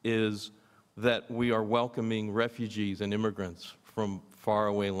is that we are welcoming refugees and immigrants from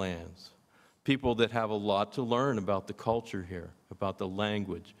faraway lands. People that have a lot to learn about the culture here, about the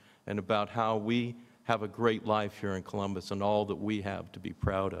language, and about how we have a great life here in Columbus and all that we have to be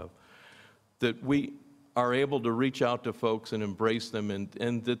proud of. That we are able to reach out to folks and embrace them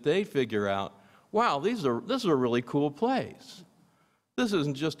and that they figure out, wow, this is a really cool place. This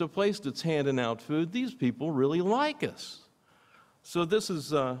isn't just a place that's handing out food. These people really like us. So this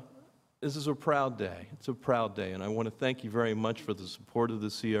is a proud day. It's a proud day, and I want to thank you very much for the support of the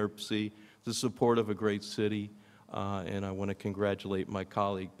CRC, the support of a great city, and I want to congratulate my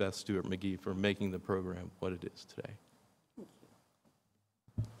colleague, Beth Stewart-McGee, for making the program what it is today.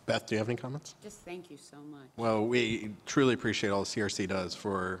 Beth, do you have any comments? Just thank you so much. Well, we truly appreciate all the CRC does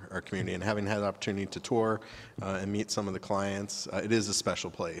for our community, and having had the opportunity to tour and meet some of the clients, it is a special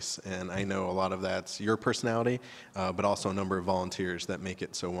place, and I know a lot of that's your personality, but also a number of volunteers that make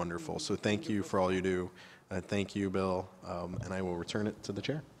it so wonderful. So thank you for all you do. Thank you, Bill, and I will return it to the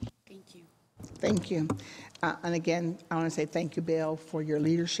chair. Thank you. Thank you. And again, I want to say thank you, Bill, for your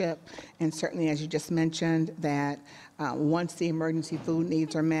leadership. And certainly, as you just mentioned, that once the emergency food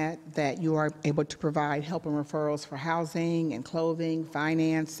needs are met, that you are able to provide help and referrals for housing and clothing,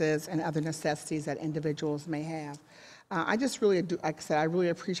 finances, and other necessities that individuals may have. I just really do, like I said, I really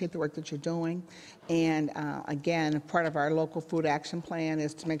appreciate the work that you're doing. And again, part of our local food action plan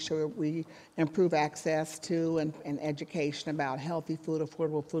is to make sure we improve access to and education about healthy food,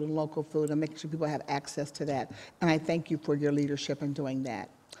 affordable food, and local food, and making sure people have access to that. And I thank you for your leadership in doing that.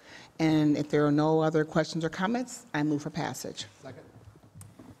 And if there are no other questions or comments, I move for passage. Second.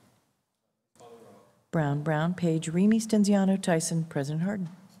 Brown, Page, Remy, Stenziano, Tyson, President Harden.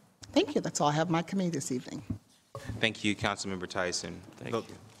 Thank you. That's all I have on my committee this evening. Thank you, Councilmember Tyson. Thank you.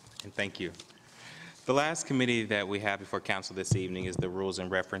 And thank you. The last committee that we have before council this evening is the Rules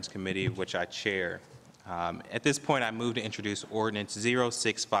and Reference Committee, which I chair. At this point, I move to introduce Ordinance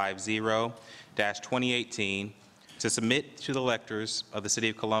 0650-2018 to submit to the electors of the City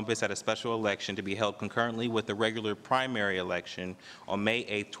of Columbus at a special election to be held concurrently with the regular primary election on May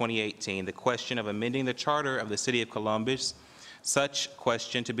 8, 2018, the question of amending the charter of the City of Columbus, such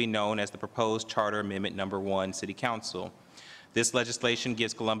question to be known as the proposed Charter Amendment Number 1, City Council. This legislation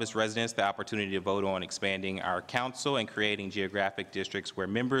gives Columbus residents the opportunity to vote on expanding our council and creating geographic districts where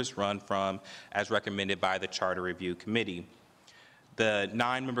members run from as recommended by the Charter Review Committee. The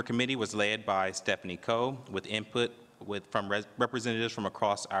 9-member committee was led by Stephanie Coe with input from representatives from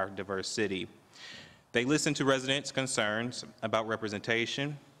across our diverse city. They listened to residents' concerns about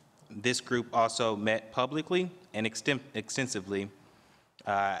representation. This group also met publicly and extensively,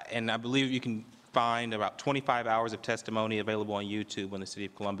 and I believe you can find about 25 hours of testimony available on YouTube on the City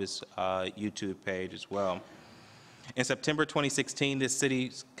of Columbus YouTube page as well. In September 2016, this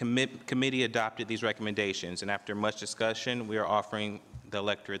city's committee adopted these recommendations, and after much discussion, we are offering the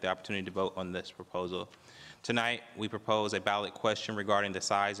electorate the opportunity to vote on this proposal. Tonight, we propose a ballot question regarding the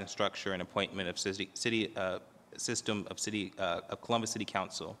size and structure and appointment of Columbus City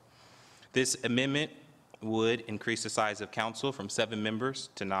Council. This amendment would increase the size of council from 7 members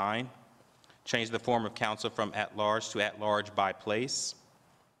to 9, change the form of council from at-large to at-large by place,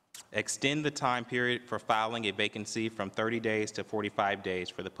 extend the time period for filing a vacancy from 30 days to 45 days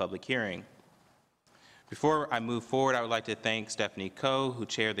for the public hearing. Before I move forward, I would like to thank Stephanie Coe, who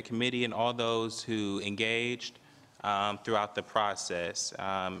chaired the committee, and all those who engaged throughout the process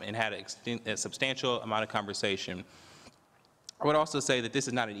and had a substantial amount of conversation. I would also say that this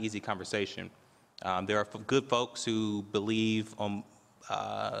is not an easy conversation. There are good folks who believe on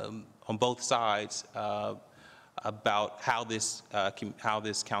both sides about how this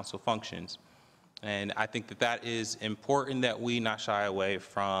council functions. And I think that that is important, that we not shy away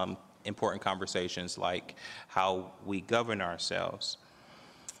from important conversations like how we govern ourselves.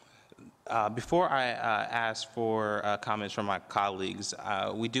 Before I ask for comments from my colleagues,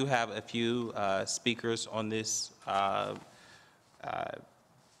 we do have a few speakers on this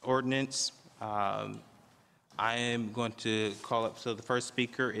ordinance. I am going to call up, so the first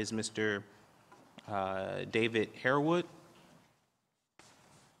speaker is Mr. David Harewood.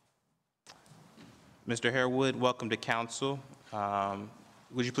 Mr. Harewood, welcome to council.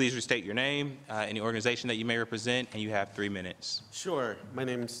 Would you please restate your name, any organization that you may represent, and you have 3 minutes. Sure. My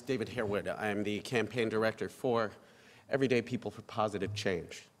name is David Harewood. I am the campaign director for Everyday People for Positive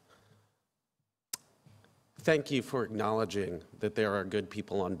Change. Thank you for acknowledging that there are good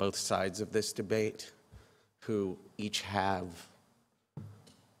people on both sides of this debate who each have.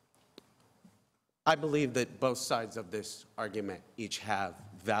 I believe that both sides of this argument each have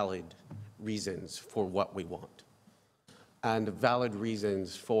valid reasons for what we want and valid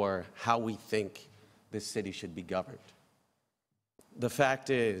reasons for how we think this city should be governed. The fact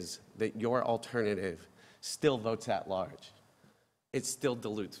is that your alternative still votes at large. It still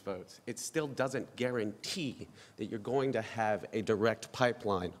dilutes votes. It still doesn't guarantee that you're going to have a direct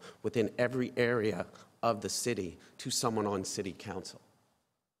pipeline within every area of the city to someone on city council.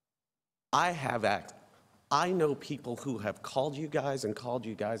 I know people who have called you guys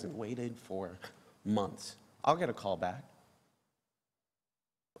and waited for months. I'll get a call back.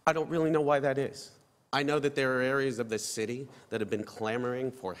 I don't really know why that is. I know that there are areas of this city that have been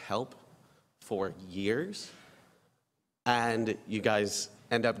clamoring for help for years, and you guys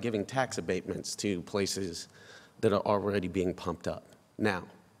end up giving tax abatements to places that are already being pumped up. Now,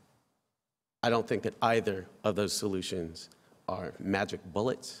 I don't think that either of those solutions are magic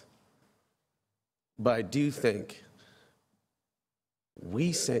bullets, but I do think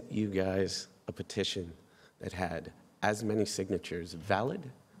we sent you guys a petition that had as many signatures valid.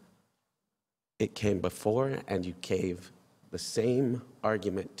 It came before, and you gave the same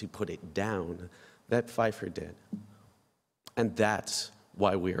argument to put it down that Pfeiffer did. And that's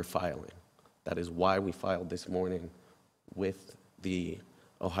why we are filing. That is why we filed this morning with the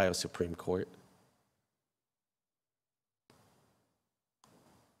Ohio Supreme Court.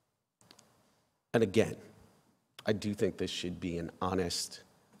 And again, I do think this should be an honest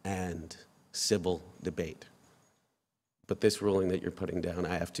and civil debate. But this ruling that you're putting down,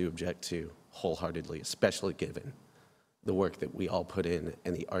 I have to object to wholeheartedly, especially given the work that we all put in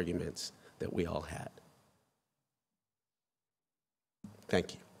and the arguments that we all had.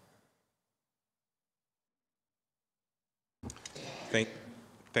 Thank you. Thank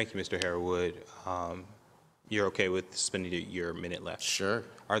you, Mr. Harewood. You're okay with spending your minute left? Sure.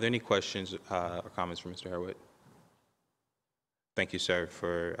 Are there any questions or comments from Mr. Harewood? Thank you, sir,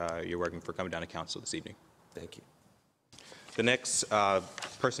 for your work and for coming down to council this evening. Thank you. The next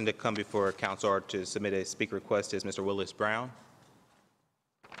person to come before council or to submit a speaker request is Mr. Willis Brown.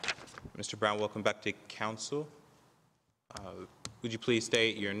 Mr. Brown, welcome back to council. Would you please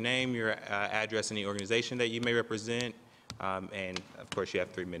state your name, your address, and the organization that you may represent? And of course, you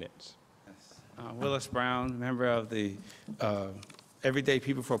have 3 minutes. Willis Brown, member of the Everyday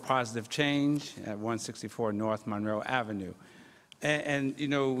People for Positive Change at 164 North Monroe Avenue. And you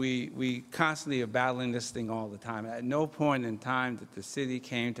know, we constantly are battling this thing all the time. At no point in time did the city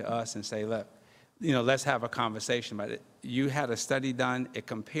came to us and say, look, you know, let's have a conversation about it. You had a study done. It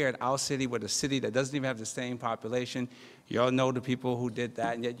compared our city with a city that doesn't even have the same population. You all know the people who did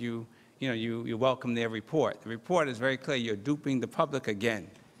that, and yet you welcome their report. The report is very clear. You're duping the public again.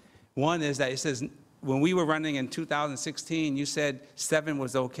 One is that it says, when we were running in 2016, you said 7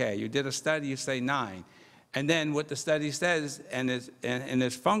 was okay. You did a study, you say 9. And then what the study says and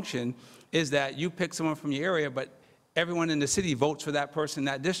its function is that you pick someone from your area, but everyone in the city votes for that person in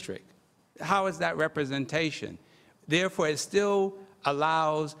that district. How is that representation? Therefore, it still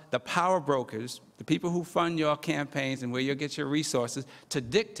allows the power brokers, the people who fund your campaigns and where you get your resources, to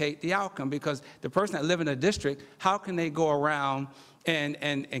dictate the outcome, because the person that lives in a district, how can they go around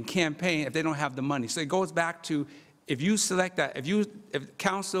and campaign if they don't have the money? So it goes back to, if you select that, if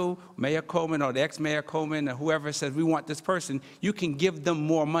council, Mayor Coleman or the ex-Mayor Coleman or whoever says we want this person, you can give them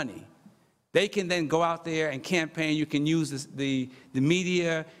more money. They can then go out there and campaign. You can use the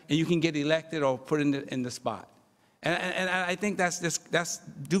media, and you can get elected or put in the spot. And I think that's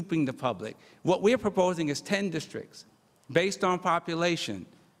duping the public. What we're proposing is 10 districts based on population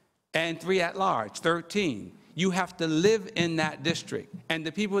and 3 at large, 13. You have to live in that district, and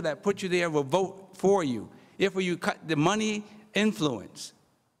the people that put you there will vote for you. Therefore, you cut the money influence,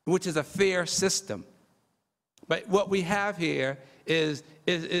 which is a fair system. But what we have here is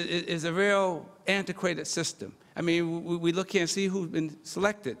a real antiquated system. I mean, we look here and see who's been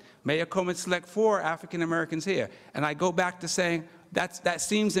selected. Mayor Coleman select 4 African Americans here. And I go back to saying that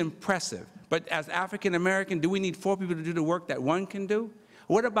seems impressive. But as African American, do we need 4 people to do the work that 1 can do?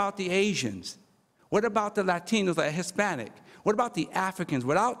 What about the Asians? What about the Latinos or Hispanic? What about the Africans?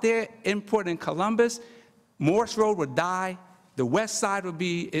 Without their input in Columbus, Morse Road would die The West Side would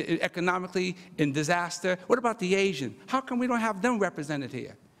be economically in disaster. What about the Asian? How come we don't have them represented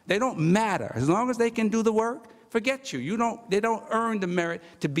here? They don't matter. As long as they can do the work, forget you. They don't earn the merit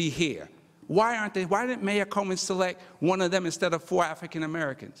to be here. Why aren't they? Why didn't Mayor Coleman select one of them instead of 4 African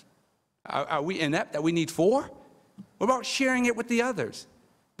Americans? Are we inept that we need 4? What about sharing it with the others?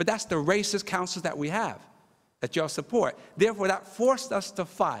 But that's the racist councils that we have, that y'all support. Therefore, that forced us to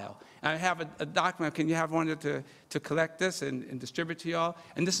file. And I have a document. Can you have one to collect this and distribute to y'all?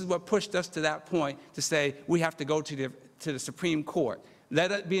 And this is what pushed us to that point to say we have to go to the Supreme Court.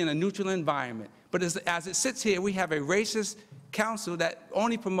 Let it be in a neutral environment. But as it sits here, we have a racist council that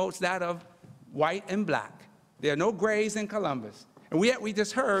only promotes that of white and black. There are no grays in Columbus. And we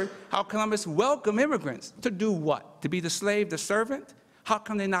just heard how Columbus welcomed immigrants to do what? To be the slave, the servant? How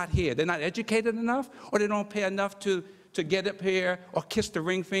come they're not here? They're not educated enough, or they don't pay enough to get up here or kiss the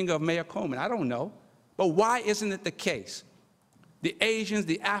ring finger of Mayor Coleman? I don't know. But why isn't it the case? The Asians,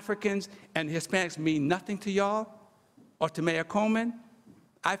 the Africans, and the Hispanics mean nothing to y'all or to Mayor Coleman?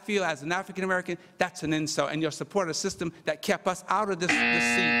 I feel as an African American, that's an insult, and you're supporting a system that kept us out of this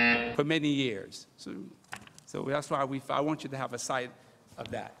seat for many years. So that's why I want you to have a sight of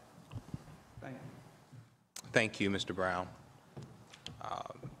that. Thank you. Thank you, Mr. Brown.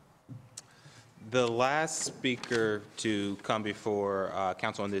 The last speaker to come before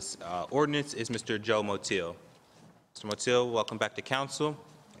council on this ordinance is Mr. Joe Motil. Mr. Motil, welcome back to council.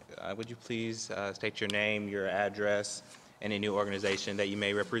 Would you please state your name, your address, and any organization that you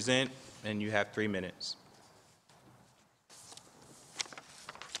may represent, and you have 3 minutes.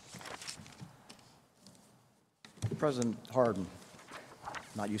 President Hardin,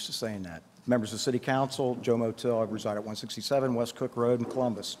 not used to saying that. Members of the City Council, Joe Motil, I reside at 167 West Cook Road in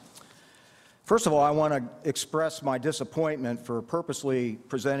Columbus. First of all, I want to express my disappointment for purposely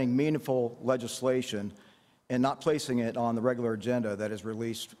presenting meaningful legislation and not placing it on the regular agenda that is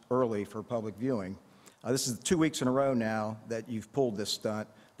released early for public viewing. This is 2 weeks in a row now that you've pulled this stunt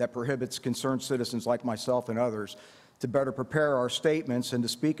that prohibits concerned citizens like myself and others to better prepare our statements and to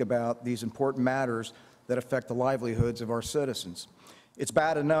speak about these important matters that affect the livelihoods of our citizens. It's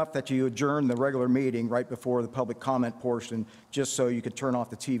bad enough that you adjourn the regular meeting right before the public comment portion just so you could turn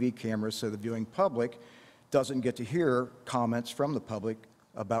off the TV cameras so the viewing public doesn't get to hear comments from the public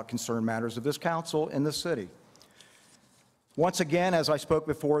about concerned matters of this council and this city. Once again, as I spoke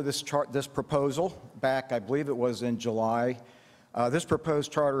before, this proposal, back I believe it was in July, this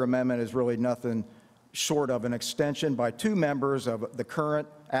proposed charter amendment is really nothing short of an extension by 2 members of the current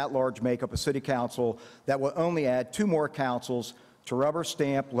at-large makeup of City Council that will only add 2 more councils to rubber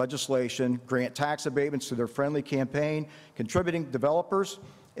stamp legislation, grant tax abatements to their friendly campaign, contributing developers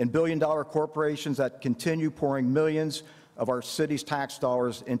and billion-dollar corporations that continue pouring millions of our city's tax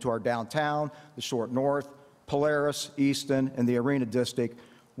dollars into our downtown, the Short North, Polaris, Easton, and the Arena District,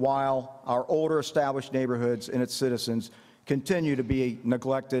 while our older established neighborhoods and its citizens continue to be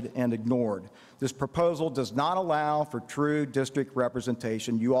neglected and ignored. This proposal does not allow for true district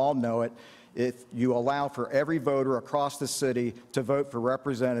representation. You all know it. If you allow for every voter across the city to vote for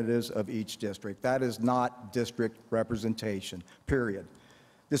representatives of each district. That is not district representation, period.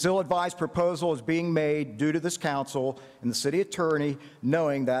 This ill-advised proposal is being made due to this council and the city attorney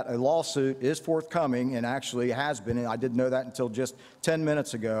knowing that a lawsuit is forthcoming and actually has been, and I didn't know that until just 10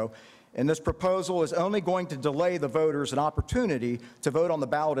 minutes ago. And this proposal is only going to delay the voters an opportunity to vote on the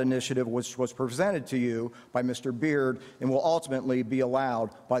ballot initiative which was presented to you by Mr. Beard and will ultimately be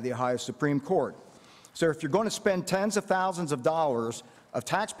allowed by the Ohio Supreme Court. So if you're going to spend tens of thousands of dollars of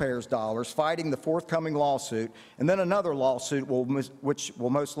taxpayers' dollars fighting the forthcoming lawsuit, and then another lawsuit which will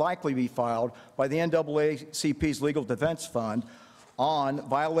most likely be filed by the NAACP's Legal Defense Fund on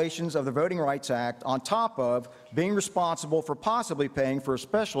violations of the Voting Rights Act, on top of being responsible for possibly paying for a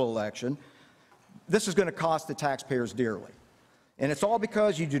special election, this is going to cost the taxpayers dearly. And it's all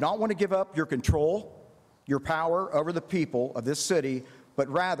because you do not want to give up your control, your power over the people of this city, but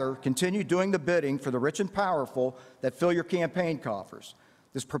rather continue doing the bidding for the rich and powerful that fill your campaign coffers.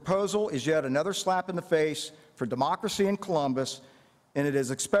 This proposal is yet another slap in the face for democracy in Columbus, and it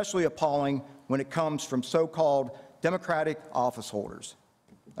is especially appalling when it comes from so-called Democratic office holders.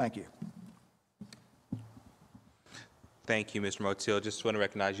 Thank you. Thank you, Mr. Motil. Just want to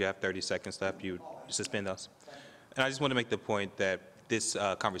recognize you have 30 seconds left. You suspend those. And I just want to make the point that this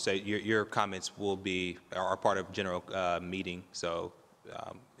conversation, your comments are part of general meeting, so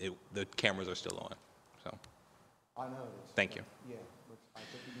the cameras are still on. So, I know. Thank you. Yeah, but I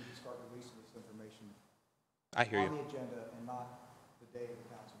think we need to start releasing this information I hear on you. the agenda and not the day of the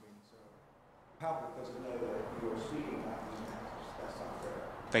council meeting. So the public doesn't know that you are speaking on these matters. That's not fair.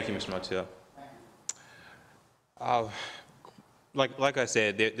 Thank you, Mr. Motil. Like I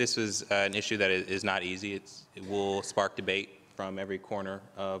said, this was an issue that is not easy. It will spark debate from every corner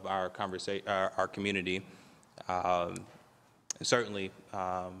of our community. Certainly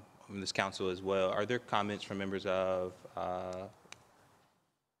from this council as well. Are there comments from members of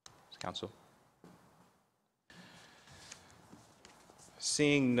this council?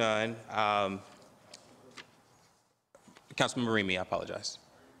 Seeing none, Councilmember Remy, I apologize.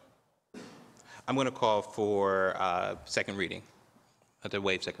 I'm going to call for second reading, to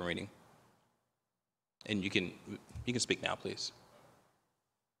waive second reading. And you can speak now, please.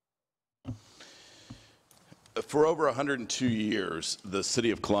 For over 102 years, the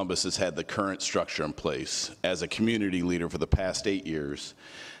City of Columbus has had the current structure in place. As a community leader for the past 8 years,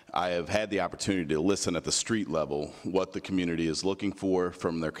 I have had the opportunity to listen at the street level what the community is looking for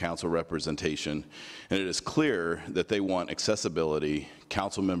from their council representation, and it is clear that they want accessibility,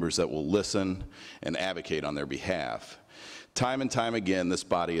 council members that will listen and advocate on their behalf. Time and time again, this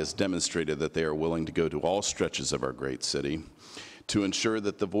body has demonstrated that they are willing to go to all stretches of our great city to ensure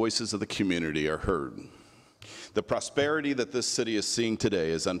that the voices of the community are heard. The prosperity that this city is seeing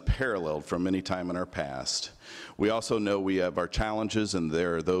today is unparalleled from any time in our past. We also know we have our challenges, and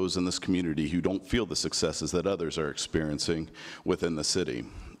there are those in this community who don't feel the successes that others are experiencing within the city.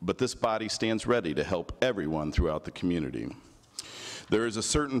 But this body stands ready to help everyone throughout the community. There is a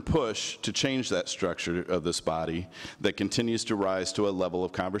certain push to change that structure of this body that continues to rise to a level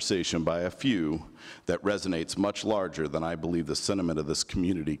of conversation by a few that resonates much larger than I believe the sentiment of this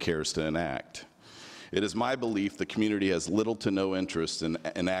community cares to enact. It is my belief the community has little to no interest in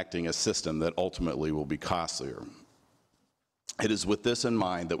enacting a system that ultimately will be costlier. It is with this in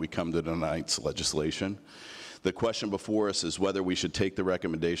mind that we come to tonight's legislation. The question before us is whether we should take the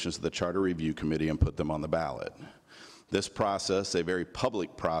recommendations of the Charter Review Committee and put them on the ballot. This process, a very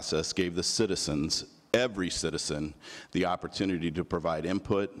public process, gave the citizens, every citizen, the opportunity to provide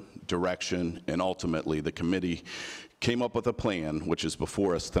input, direction, and ultimately the committee came up with a plan which is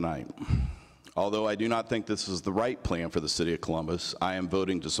before us tonight. Although I do not think this is the right plan for the City of Columbus, I am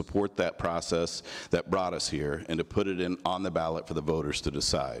voting to support that process that brought us here and to put it on the ballot for the voters to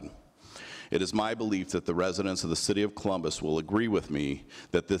decide. It is my belief that the residents of the City of Columbus will agree with me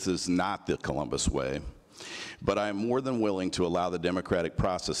that this is not the Columbus way, but I am more than willing to allow the democratic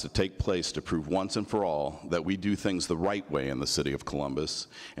process to take place to prove once and for all that we do things the right way in the City of Columbus,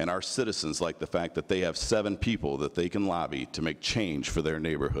 and our citizens like the fact that they have 7 people that they can lobby to make change for their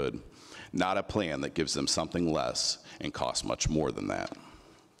neighborhood, not a plan that gives them something less and costs much more than that.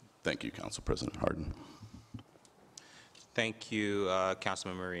 Thank you, Council President Hardin. Thank you,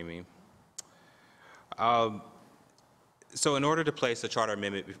 Councilmember Remy. So in order to place a charter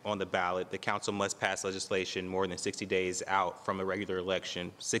amendment on the ballot, the council must pass legislation more than 60 days out from a regular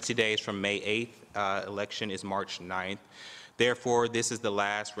election. 60 days from May 8th election is March 9th. Therefore, this is the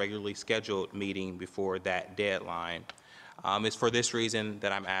last regularly scheduled meeting before that deadline. It's for this reason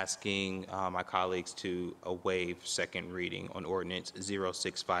that I'm asking my colleagues to waive second reading on ordinance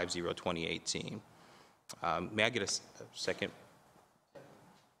 0650-2018. May I get a second?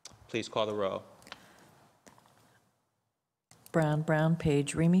 Please call the roll. Brown,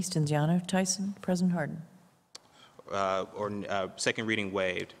 Page, Remy, Stenziano, Tyson, President Hardin. Second reading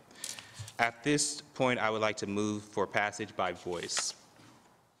waived. At this point, I would like to move for passage by voice.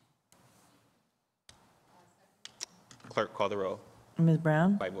 Clerk, call the roll. Ms.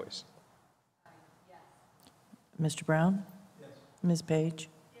 Brown? By voice. Mr. Brown? Yes. Ms. Page?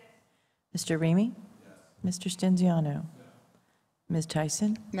 Yes. Mr. Remy? Yes. Mr. Stenziano? Yes. Ms.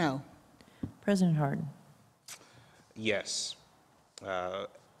 Tyson? No. President Hardin. Yes.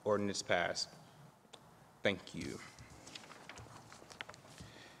 Ordinance passed. Thank you.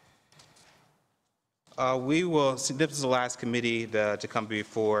 This is the last committee to come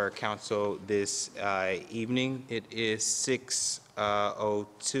before council this evening. It is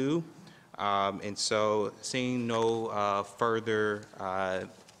 6:02, and so seeing no further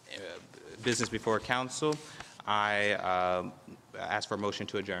business before council, I ask for a motion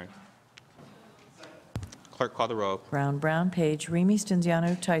to adjourn. Clerk, call the roll. Brown, Page, Remy,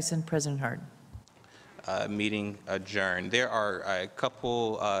 Stenziano, Tyson, President Hardin. Meeting adjourned. There are a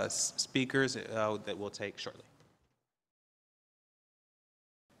couple speakers that we'll take shortly.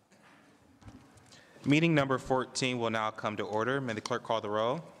 Meeting number 14 will now come to order. May the clerk call the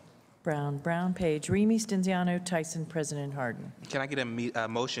roll. Brown, Page, Remy, Stenziano, Tyson, President Hardin. Can I get a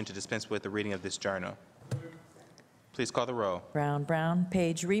motion to dispense with the reading of this journal? Please call the roll. Brown,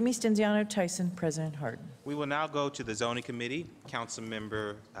 Page, Remy, Stenziano, Tyson, President Hardin. We will now go to the zoning committee.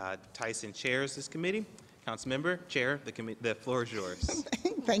 Councilmember Tyson chairs this committee. Councilmember, chair, the floor is yours.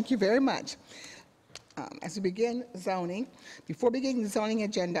 Thank you very much. As we begin zoning, before beginning the zoning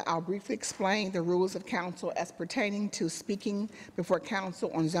agenda, I'll briefly explain the rules of council as pertaining to speaking before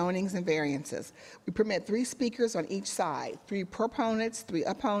council on zonings and variances. We permit 3 speakers on each side, 3 proponents, 3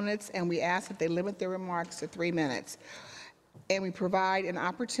 opponents, and we ask that they limit their remarks to 3 minutes. And we provide an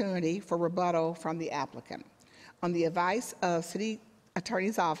opportunity for rebuttal from the applicant. On the advice of City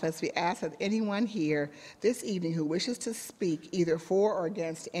Attorney's Office, we ask that anyone here this evening who wishes to speak either for or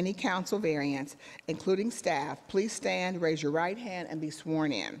against any council variance, including staff, please stand, raise your right hand, and be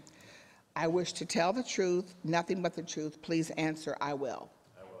sworn in. I wish to tell the truth, nothing but the truth. Please answer, I will.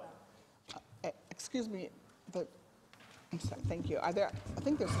 I will. Excuse me, I'm sorry, thank you. I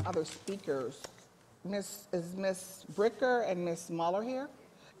think there's other speakers. Is Miss Bricker and Miss Muller here?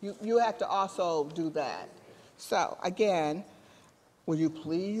 You have to also do that. So again, will you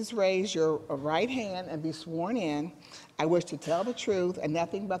please raise your right hand and be sworn in? I wish to tell the truth and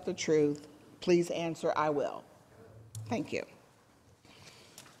nothing but the truth. Please answer, I will. Thank you.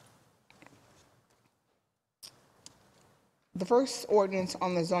 The first ordinance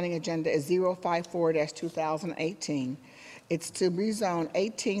on the zoning agenda is 054-2018. It's to rezone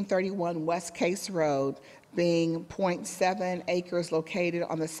 1831 West Case Road, being 0.7 acres located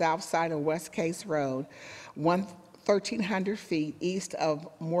on the south side of West Case Road, 1,300 feet east of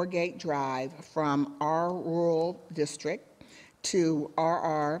Moorgate Drive, from R Rural District to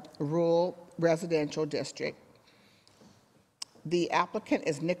RR Rural Residential District. The applicant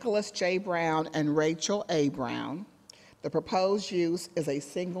is Nicholas J. Brown and Rachel A. Brown. The proposed use is a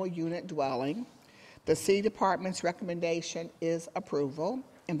single-unit dwelling. The City Department's recommendation is approval,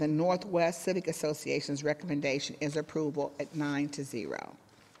 and the Northwest Civic Association's recommendation is approval at 9-0. There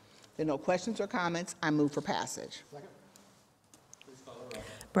are no questions or comments. I move for passage.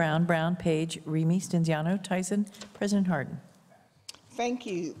 Brown, Page, Remy, Stenziano, Tyson, President Harden. Thank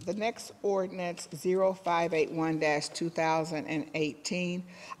you. The next ordinance, 0581-2018,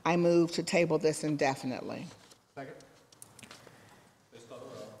 I move to table this indefinitely. Second.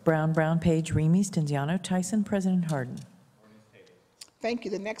 Brown, Page, Remy, Stenziano, Tyson, President Harden. Thank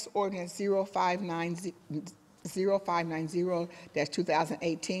you. The next ordinance,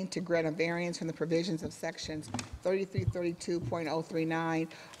 0590-2018, to grant a variance from the provisions of sections 3332.039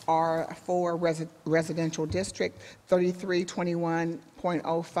 R4 Residential District,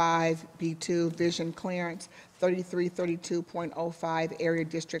 3321.05 B2 Vision Clearance, 3332.05 Area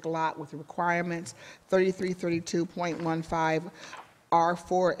District Lot with requirements, 3332.15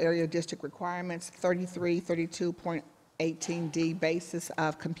 R4 Area District Requirements, 3332.18D Basis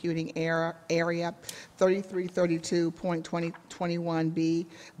of Computing Area, 3332.21B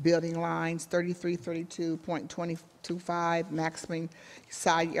Building Lines, 3332.25 Maximum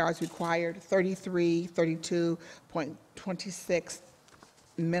Side Yards Required, 3332.26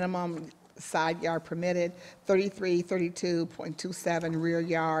 Minimum Side Yard Permitted, 3332.27 Rear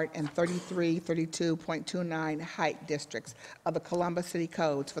Yard, and 3332.29 Height Districts of the Columbus City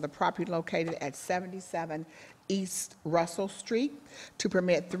Codes for the property located at 77 East Russell Street, to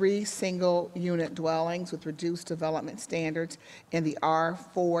permit 3 single-unit dwellings with reduced development standards in the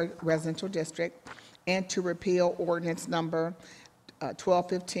R4 Residential District, and to repeal ordinance number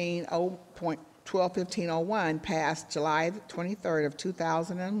 121501 passed July 23rd of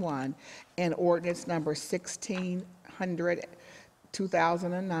 2001, and ordinance number 1600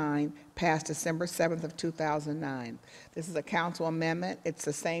 2009 passed December 7th of 2009. This is a council amendment. It's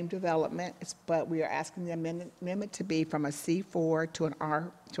the same development, but we are asking the amendment to be from a C4 to an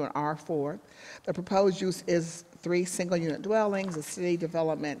R4. The proposed use is 3 single-unit dwellings. The City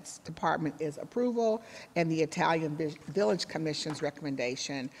Development Department is approval, and the Italian Village Commission's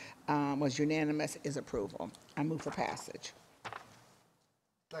recommendation was unanimous, is approval. I move for passage.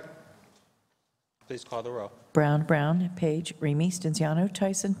 Second. Please call the row. Brown, Page, Remy, Stenziano,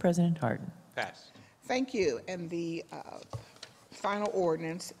 Tyson, President Harden. Pass. Thank you. And the final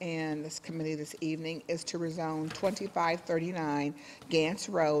ordinance in this committee this evening is to rezone 2539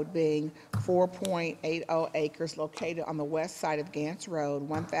 Gantz Road, being 4.80 acres located on the west side of Gantz Road,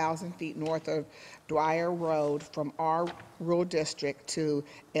 1,000 feet north of Dwyer Road, from R Rural District to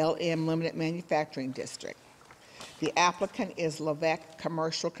LM Limited Manufacturing District. The applicant is Levesque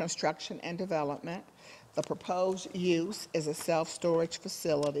Commercial Construction and Development. The proposed use is a self-storage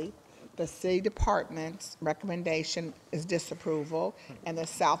facility. The City Department's recommendation is disapproval, and the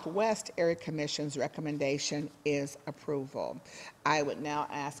Southwest Area Commission's recommendation is approval. I would now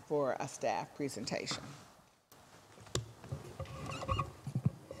ask for a staff presentation.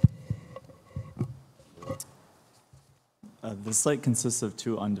 The site consists of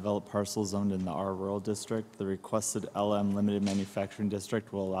 2 undeveloped parcels zoned in the R Rural District. The requested LM Limited Manufacturing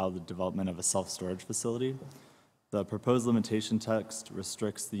District will allow the development of a self-storage facility. The proposed limitation text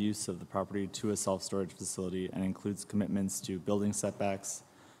restricts the use of the property to a self-storage facility and includes commitments to building setbacks,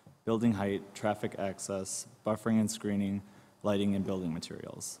 building height, traffic access, buffering and screening, lighting, and building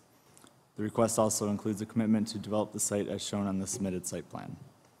materials. The request also includes a commitment to develop the site as shown on the submitted site plan.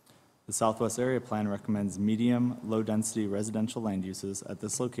 The Southwest Area Plan recommends medium, low-density residential land uses at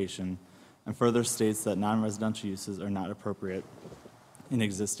this location and further states that non-residential uses are not appropriate in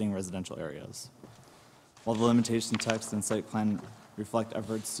existing residential areas. While the limitation text and site plan reflect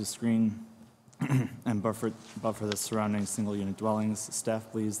efforts to screen and buffer the surrounding single-unit dwellings,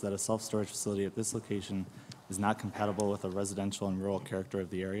 staff believes that a self-storage facility at this location is not compatible with the residential and rural character of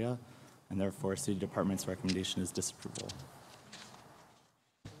the area, and therefore City Department's recommendation is disapproval.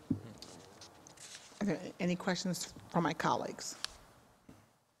 Are there any questions from my colleagues?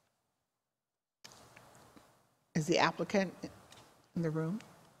 Is the applicant in the room?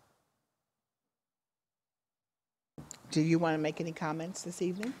 Do you want to make any comments this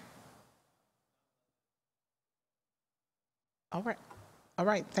evening? All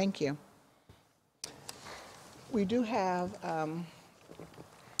right, thank you. We do have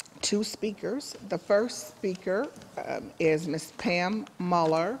 2 speakers. The first speaker is Ms. Pam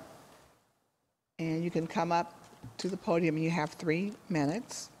Muller, and you can come up to the podium. You have 3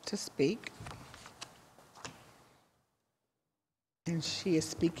 minutes to speak. And she is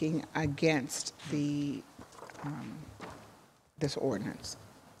speaking against the this ordinance.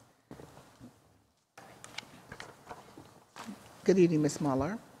 Good evening, Ms.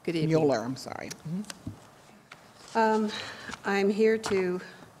 Muller. Good evening. Mueller, I'm sorry. I'm here to,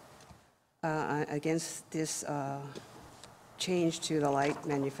 against this change to the light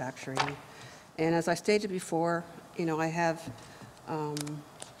manufacturing. And as I stated before, you know, I have,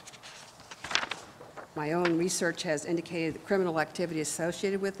 my own research has indicated the criminal activity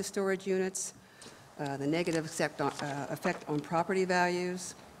associated with the storage units, the negative effect on property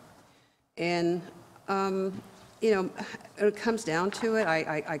values. And, you know, when it comes down to it,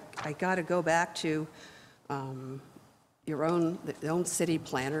 I got to go back to the own city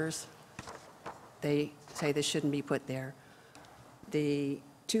planners. They say this shouldn't be put there. The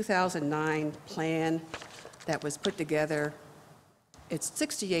 2009 plan that was put together, it's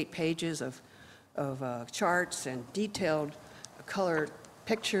 68 pages of charts and detailed colored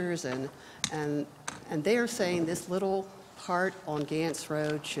pictures, and they are saying this little part on Gantz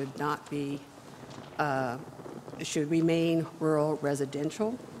Road should not be, should remain rural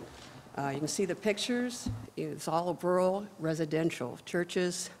residential. You can see the pictures. It's all rural residential,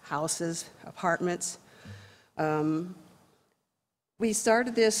 churches, houses, apartments. We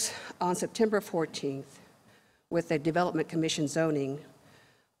started this on September 14th with the Development Commission zoning.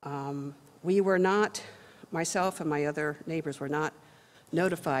 We were not, myself and my other neighbors were not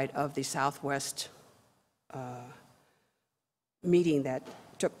notified of the Southwest meeting that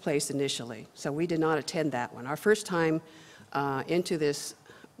took place initially. So we did not attend that one. Our first time into this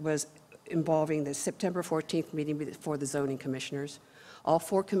was involving the September 14th meeting before the zoning commissioners. All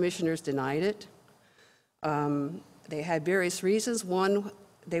 4 commissioners denied it. They had various reasons. One,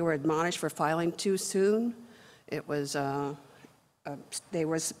 they were admonished for filing too soon. It was, they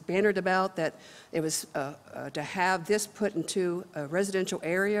were bannered about that it was to have this put into a residential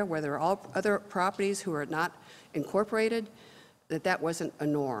area where there are all other properties who are not incorporated, that wasn't a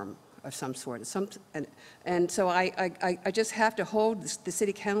norm of some sort. And so I just have to hold the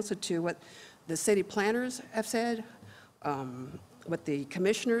city council to what the city planners have said, what the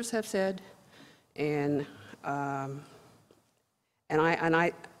commissioners have said, and I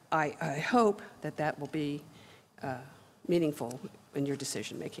hope that that will be meaningful in your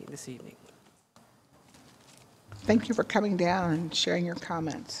decision-making this evening. Thank you for coming down and sharing your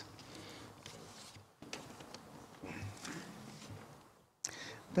comments.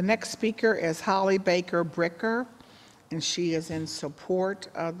 The next speaker is Holly Baker Bricker, and she is in support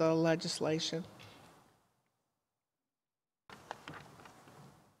of the legislation.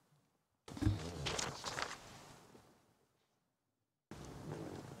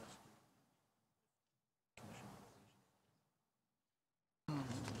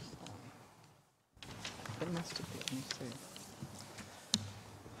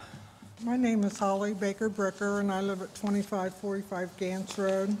 My name is Holly Baker Bricker, and I live at 2545 Gantz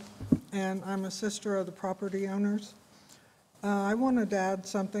Road, and I'm a sister of the property owners. I wanted to add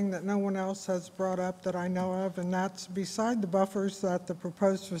something that no one else has brought up that I know of, and that's beside the buffers that the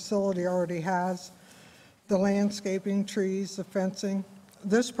proposed facility already has, the landscaping, trees, the fencing,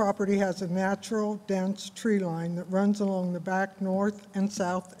 this property has a natural, dense tree line that runs along the back north and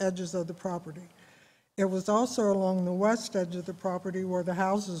south edges of the property. It was also along the west edge of the property where the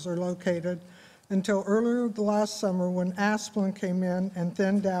houses are located until earlier last summer when aspen came in and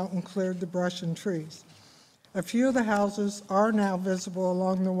thinned out and cleared the brush and trees. A few of the houses are now visible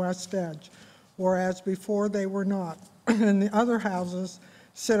along the west edge, whereas before they were not. And the other houses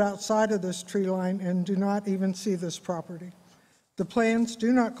sit outside of this tree line and do not even see this property. The plans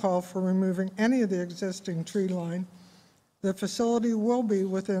do not call for removing any of the existing tree line. The facility will be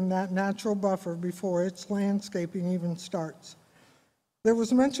within that natural buffer before its landscaping even starts. There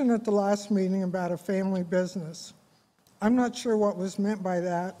was mention at the last meeting about a family business. I'm not sure what was meant by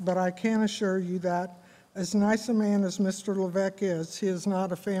that, but I can assure you that as nice a man as Mr. Levesque is, he is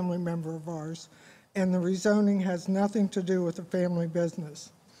not a family member of ours, and the rezoning has nothing to do with a family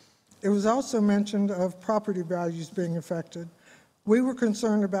business. It was also mentioned of property values being affected. We were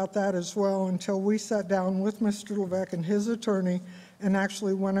concerned about that as well until we sat down with Mr. Levesque and his attorney and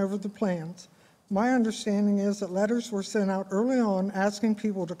actually went over the plans. My understanding is that letters were sent out early on asking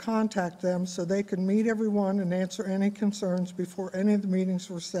people to contact them so they could meet everyone and answer any concerns before any of the meetings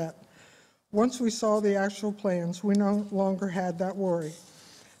were set. Once we saw the actual plans, we no longer had that worry.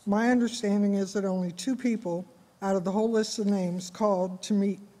 My understanding is that only 2 people out of the whole list of names called to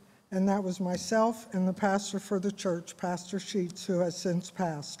meet, and that was myself and the pastor for the church, Pastor Sheets, who has since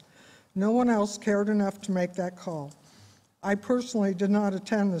passed. No one else cared enough to make that call. I personally did not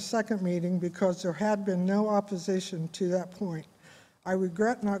attend the second meeting because there had been no opposition to that point. I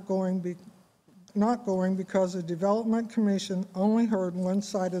regret not going because the Development Commission only heard one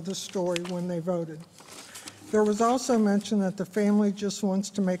side of the story when they voted. There was also mention that the family just wants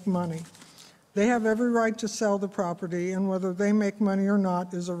to make money. They have every right to sell the property, and whether they make money or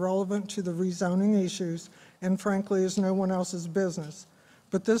not is irrelevant to the rezoning issues, and frankly is no one else's business.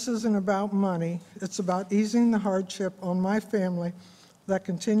 But this isn't about money. It's about easing the hardship on my family that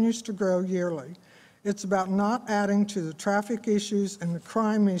continues to grow yearly. It's about not adding to the traffic issues and the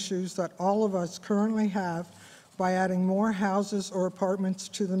crime issues that all of us currently have by adding more houses or apartments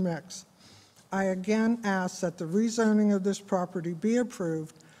to the mix. I again ask that the rezoning of this property be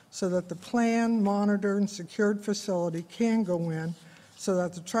approved so that the planned, monitored, and secured facility can go in, so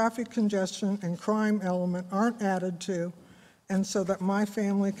that the traffic congestion and crime element aren't added to, and so that my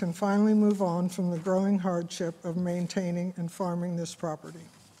family can finally move on from the growing hardship of maintaining and farming this property.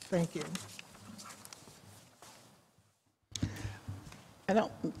 Thank you. I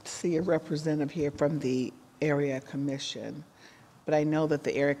don't see a representative here from the Area Commission, but I know that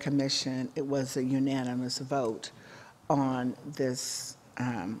the Area Commission, it was a unanimous vote on this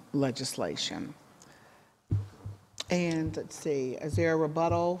legislation. And let's see, is there a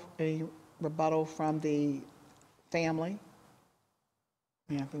rebuttal, any rebuttal from the family?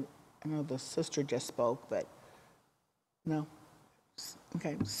 Yeah, I know the sister just spoke, but no?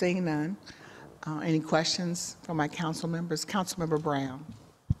 Okay, seeing none. Any questions from my council members? Councilmember Brown.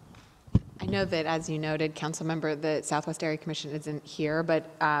 I know that, as you noted, the Southwest Area Commission isn't here, but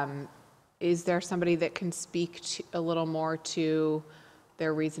is there somebody that can speak a little more to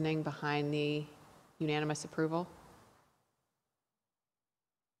their reasoning behind the unanimous approval?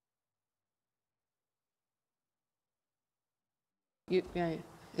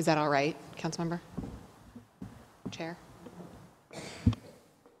 Is that all right, Councilmember? Chair?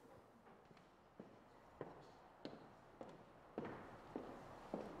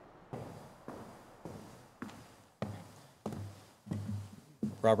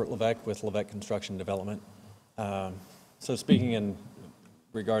 Robert Levesque with Levesque Construction Development. So speaking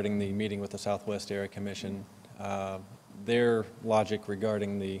regarding the meeting with the Southwest Area Commission, their logic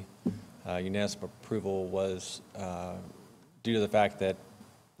regarding the unanimous approval was due to the fact that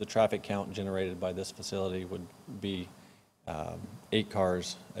the traffic count generated by this facility would be 8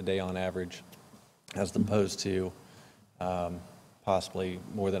 cars a day on average, as opposed to possibly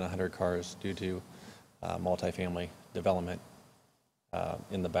more than 100 cars due to multifamily development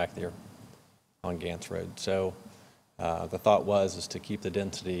in the back there on Gantz Road. So the thought is to keep the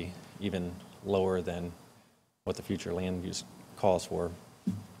density even lower than what the future land use calls for,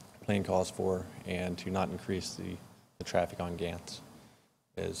 plan calls for, and to not increase the traffic on Gantz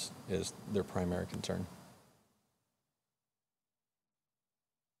is their primary concern.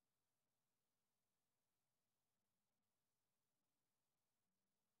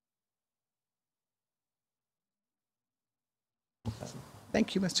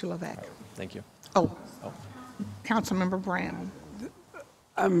 Thank you, Mr. Levesque. Thank you. Oh, Councilmember Brown.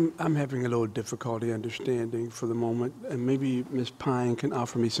 I'm having a little difficulty understanding for the moment, and maybe Ms. Pine can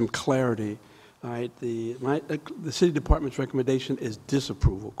offer me some clarity. All right, the city department's recommendation is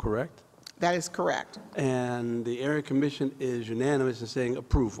disapproval, correct? That is correct. And the area commission is unanimous in saying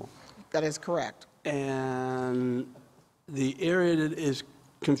approval. That is correct. And the area that is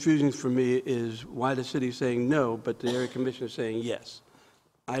confusing for me is why the city is saying no, but the area commission is saying yes.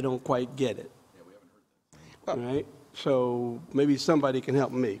 I don't quite get it. All right? So maybe somebody can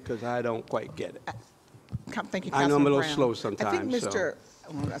help me, because I don't quite get it. Thank you, Councilman I know I'm a little Brown. slow sometimes. I think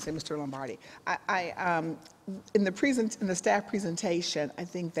I say Mr. Lombardi. In the staff presentation, I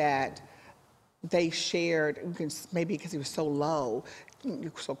think that they shared, maybe because he was so low,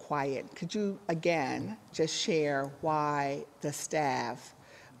 so quiet. Could you, again, just share why the staff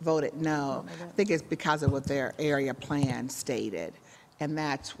voted no? I think it's because of what their area plan stated, and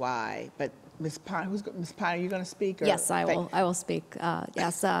that's why. But Ms. Pine, Ms. Pine, are you going to speak? Or? Yes, I will. I will speak.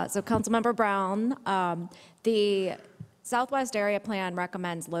 Yes. So, Councilmember Brown, the Southwest Area Plan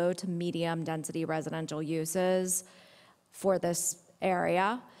recommends low to medium density residential uses for this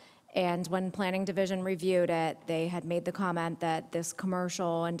area. And when Planning Division reviewed it, they had made the comment that this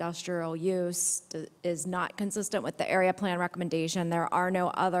commercial industrial use is not consistent with the area plan recommendation. There are no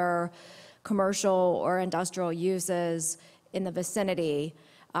other commercial or industrial uses in the vicinity.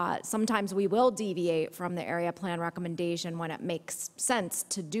 Sometimes we will deviate from the area plan recommendation when it makes sense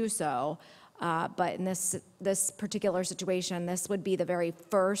to do so. But in this particular situation, this would be the very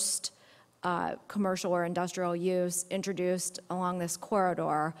first commercial or industrial use introduced along this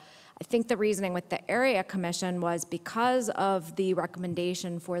corridor. I think the reasoning with the Area Commission was because of the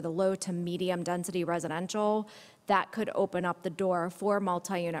recommendation for the low to medium density residential, that could open up the door for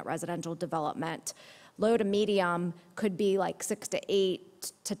multi-unit residential development. Low to medium could be like 6 to 8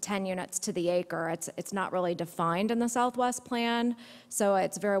 to 10 units to the acre. It's not really defined in the Southwest plan, so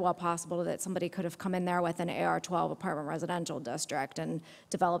it's very well possible that somebody could have come in there with an AR-12 apartment residential district and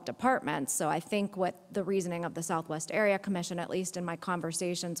developed apartments. So I think what the reasoning of the Southwest Area Commission, at least in my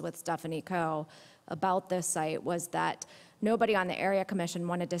conversations with Stephanie Coe about this site, was that nobody on the Area Commission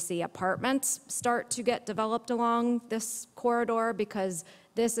wanted to see apartments start to get developed along this corridor, because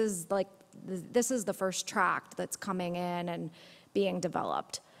this is the first tract that's coming in and being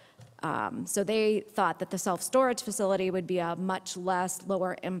developed. So they thought that the self-storage facility would be a much less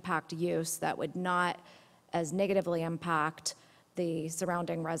lower impact use that would not as negatively impact the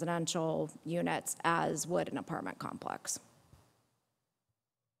surrounding residential units as would an apartment complex.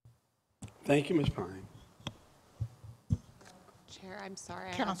 Thank you, Ms. Pine. Chair, I'm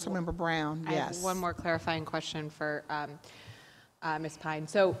sorry. Councilmember Brown, yes. I have one more clarifying question for Ms. Pine.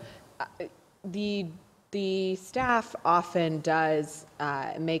 So the staff often does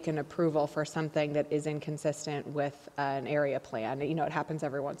make an approval for something that is inconsistent with an area plan. You know, it happens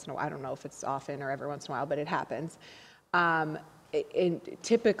every once in a while. I don't know if it's often or every once in a while, but it happens.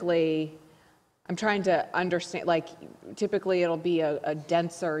 Typically, I'm trying to understand, like, typically it'll be a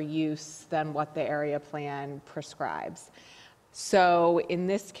denser use than what the area plan prescribes. So in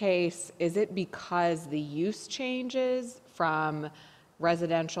this case, is it because the use changes from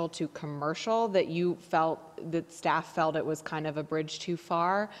residential to commercial that staff felt it was kind of a bridge too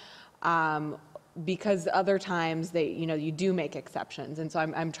far? Because other times you do make exceptions, and so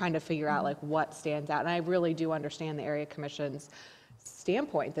I'm trying to figure out like what stands out. And I really do understand the Area Commission's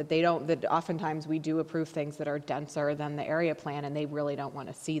standpoint that that oftentimes we do approve things that are denser than the area plan, and they really don't want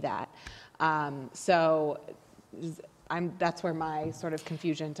to see that. That's where my sort of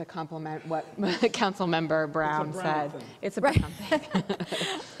confusion, to complement what Councilmember Brown said. It's a Brown thing.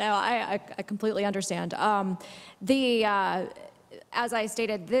 No, I completely understand. As I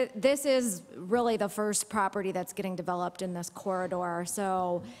stated, this is really the first property that's getting developed in this corridor.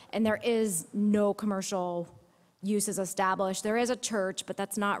 So, and there is no commercial uses established. There is a church, but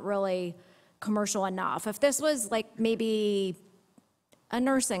that's not really commercial enough. If this was like maybe a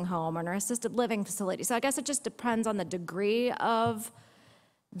nursing home or an assisted living facility. So I guess it just depends on the degree of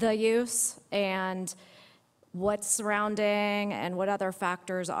the use and what's surrounding and what other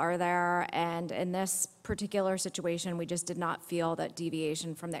factors are there. And in this particular situation, we just did not feel that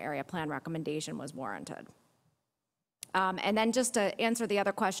deviation from the area plan recommendation was warranted. And then just to answer the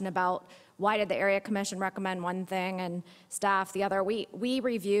other question about why did the Area Commission recommend one thing and staff the other, we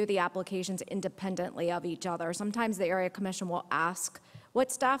review the applications independently of each other. Sometimes the Area Commission will ask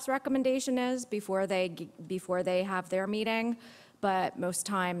what staff's recommendation is before they have their meeting, but most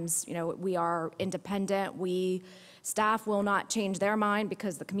times, we are independent. Staff will not change their mind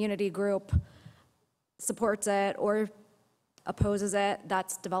because the community group supports it or opposes it.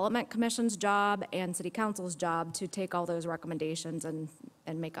 That's Development Commission's job and City Council's job to take all those recommendations and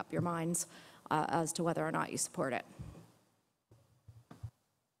make up your minds as to whether or not you support it.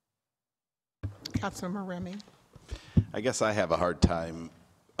 Councilmember Remy. I guess I have a hard time,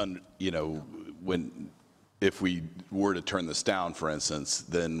 if we were to turn this down, for instance,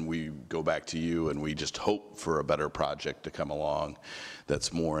 then we go back to you and we just hope for a better project to come along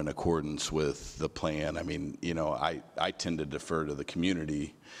that's more in accordance with the plan. I mean, I tend to defer to the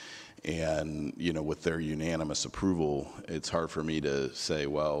community, and, with their unanimous approval, it's hard for me to say,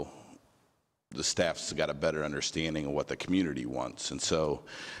 well, the staff's got a better understanding of what the community wants. And so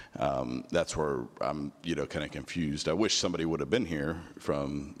that's where I'm, kind of confused. I wish somebody would have been here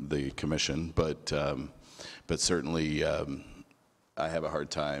from the commission, but certainly I have a hard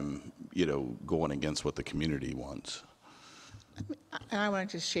time, going against what the community wants. And I wanted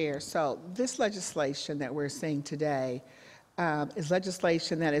to share, so this legislation that we're seeing today is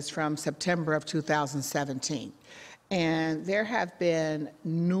legislation that is from September of 2017. And there have been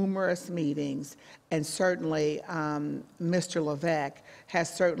numerous meetings, and certainly Mr. Levesque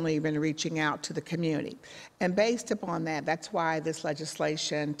has certainly been reaching out to the community. And based upon that, that's why this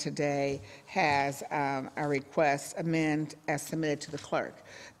legislation today has a request amend as submitted to the clerk.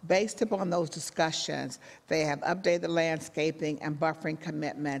 Based upon those discussions, they have updated the landscaping and buffering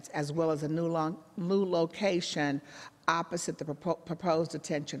commitments, as well as a new location opposite the proposed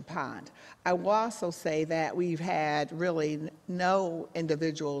detention pond. I will also say that we've had really no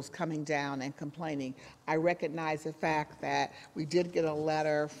individuals coming down and complaining. I recognize the fact that we did get a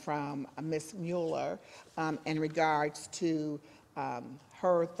letter from Ms. Mueller in regards to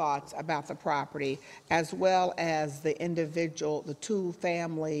her thoughts about the property, as well as the two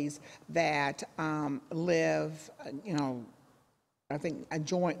families that live, I think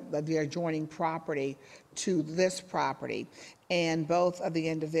the adjoining property to this property. And both of the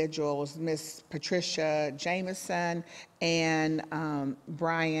individuals, Miss Patricia Jameson and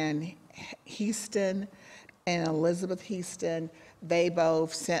Brian Heaston and Elizabeth Heaston, they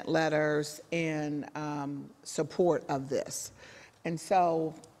both sent letters in support of this. And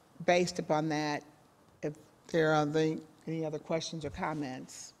so based upon that, if there are any other questions or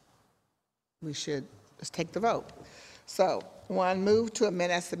comments, we should just take the vote. So, one, move to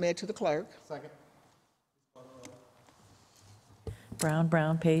amend as submitted to the clerk. Second.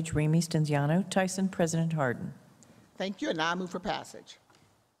 Brown, Page, Remy, Stenziano, Tyson, President Harden. Thank you, and now I move for passage.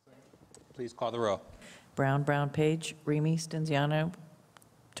 Please call the row. Brown, Page, Remy, Stenziano,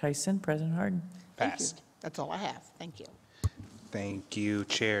 Tyson, President Harden. Passed. That's all I have. Thank you. Thank you,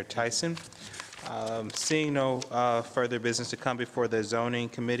 Chair Tyson. Seeing no further business to come before the Zoning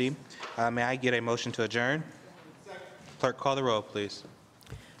Committee, may I get a motion to adjourn? Clerk, call the roll, please.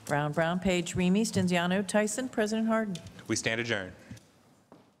 Brown, Page, Remy, Stenziano, Tyson, President Harden. We stand adjourned.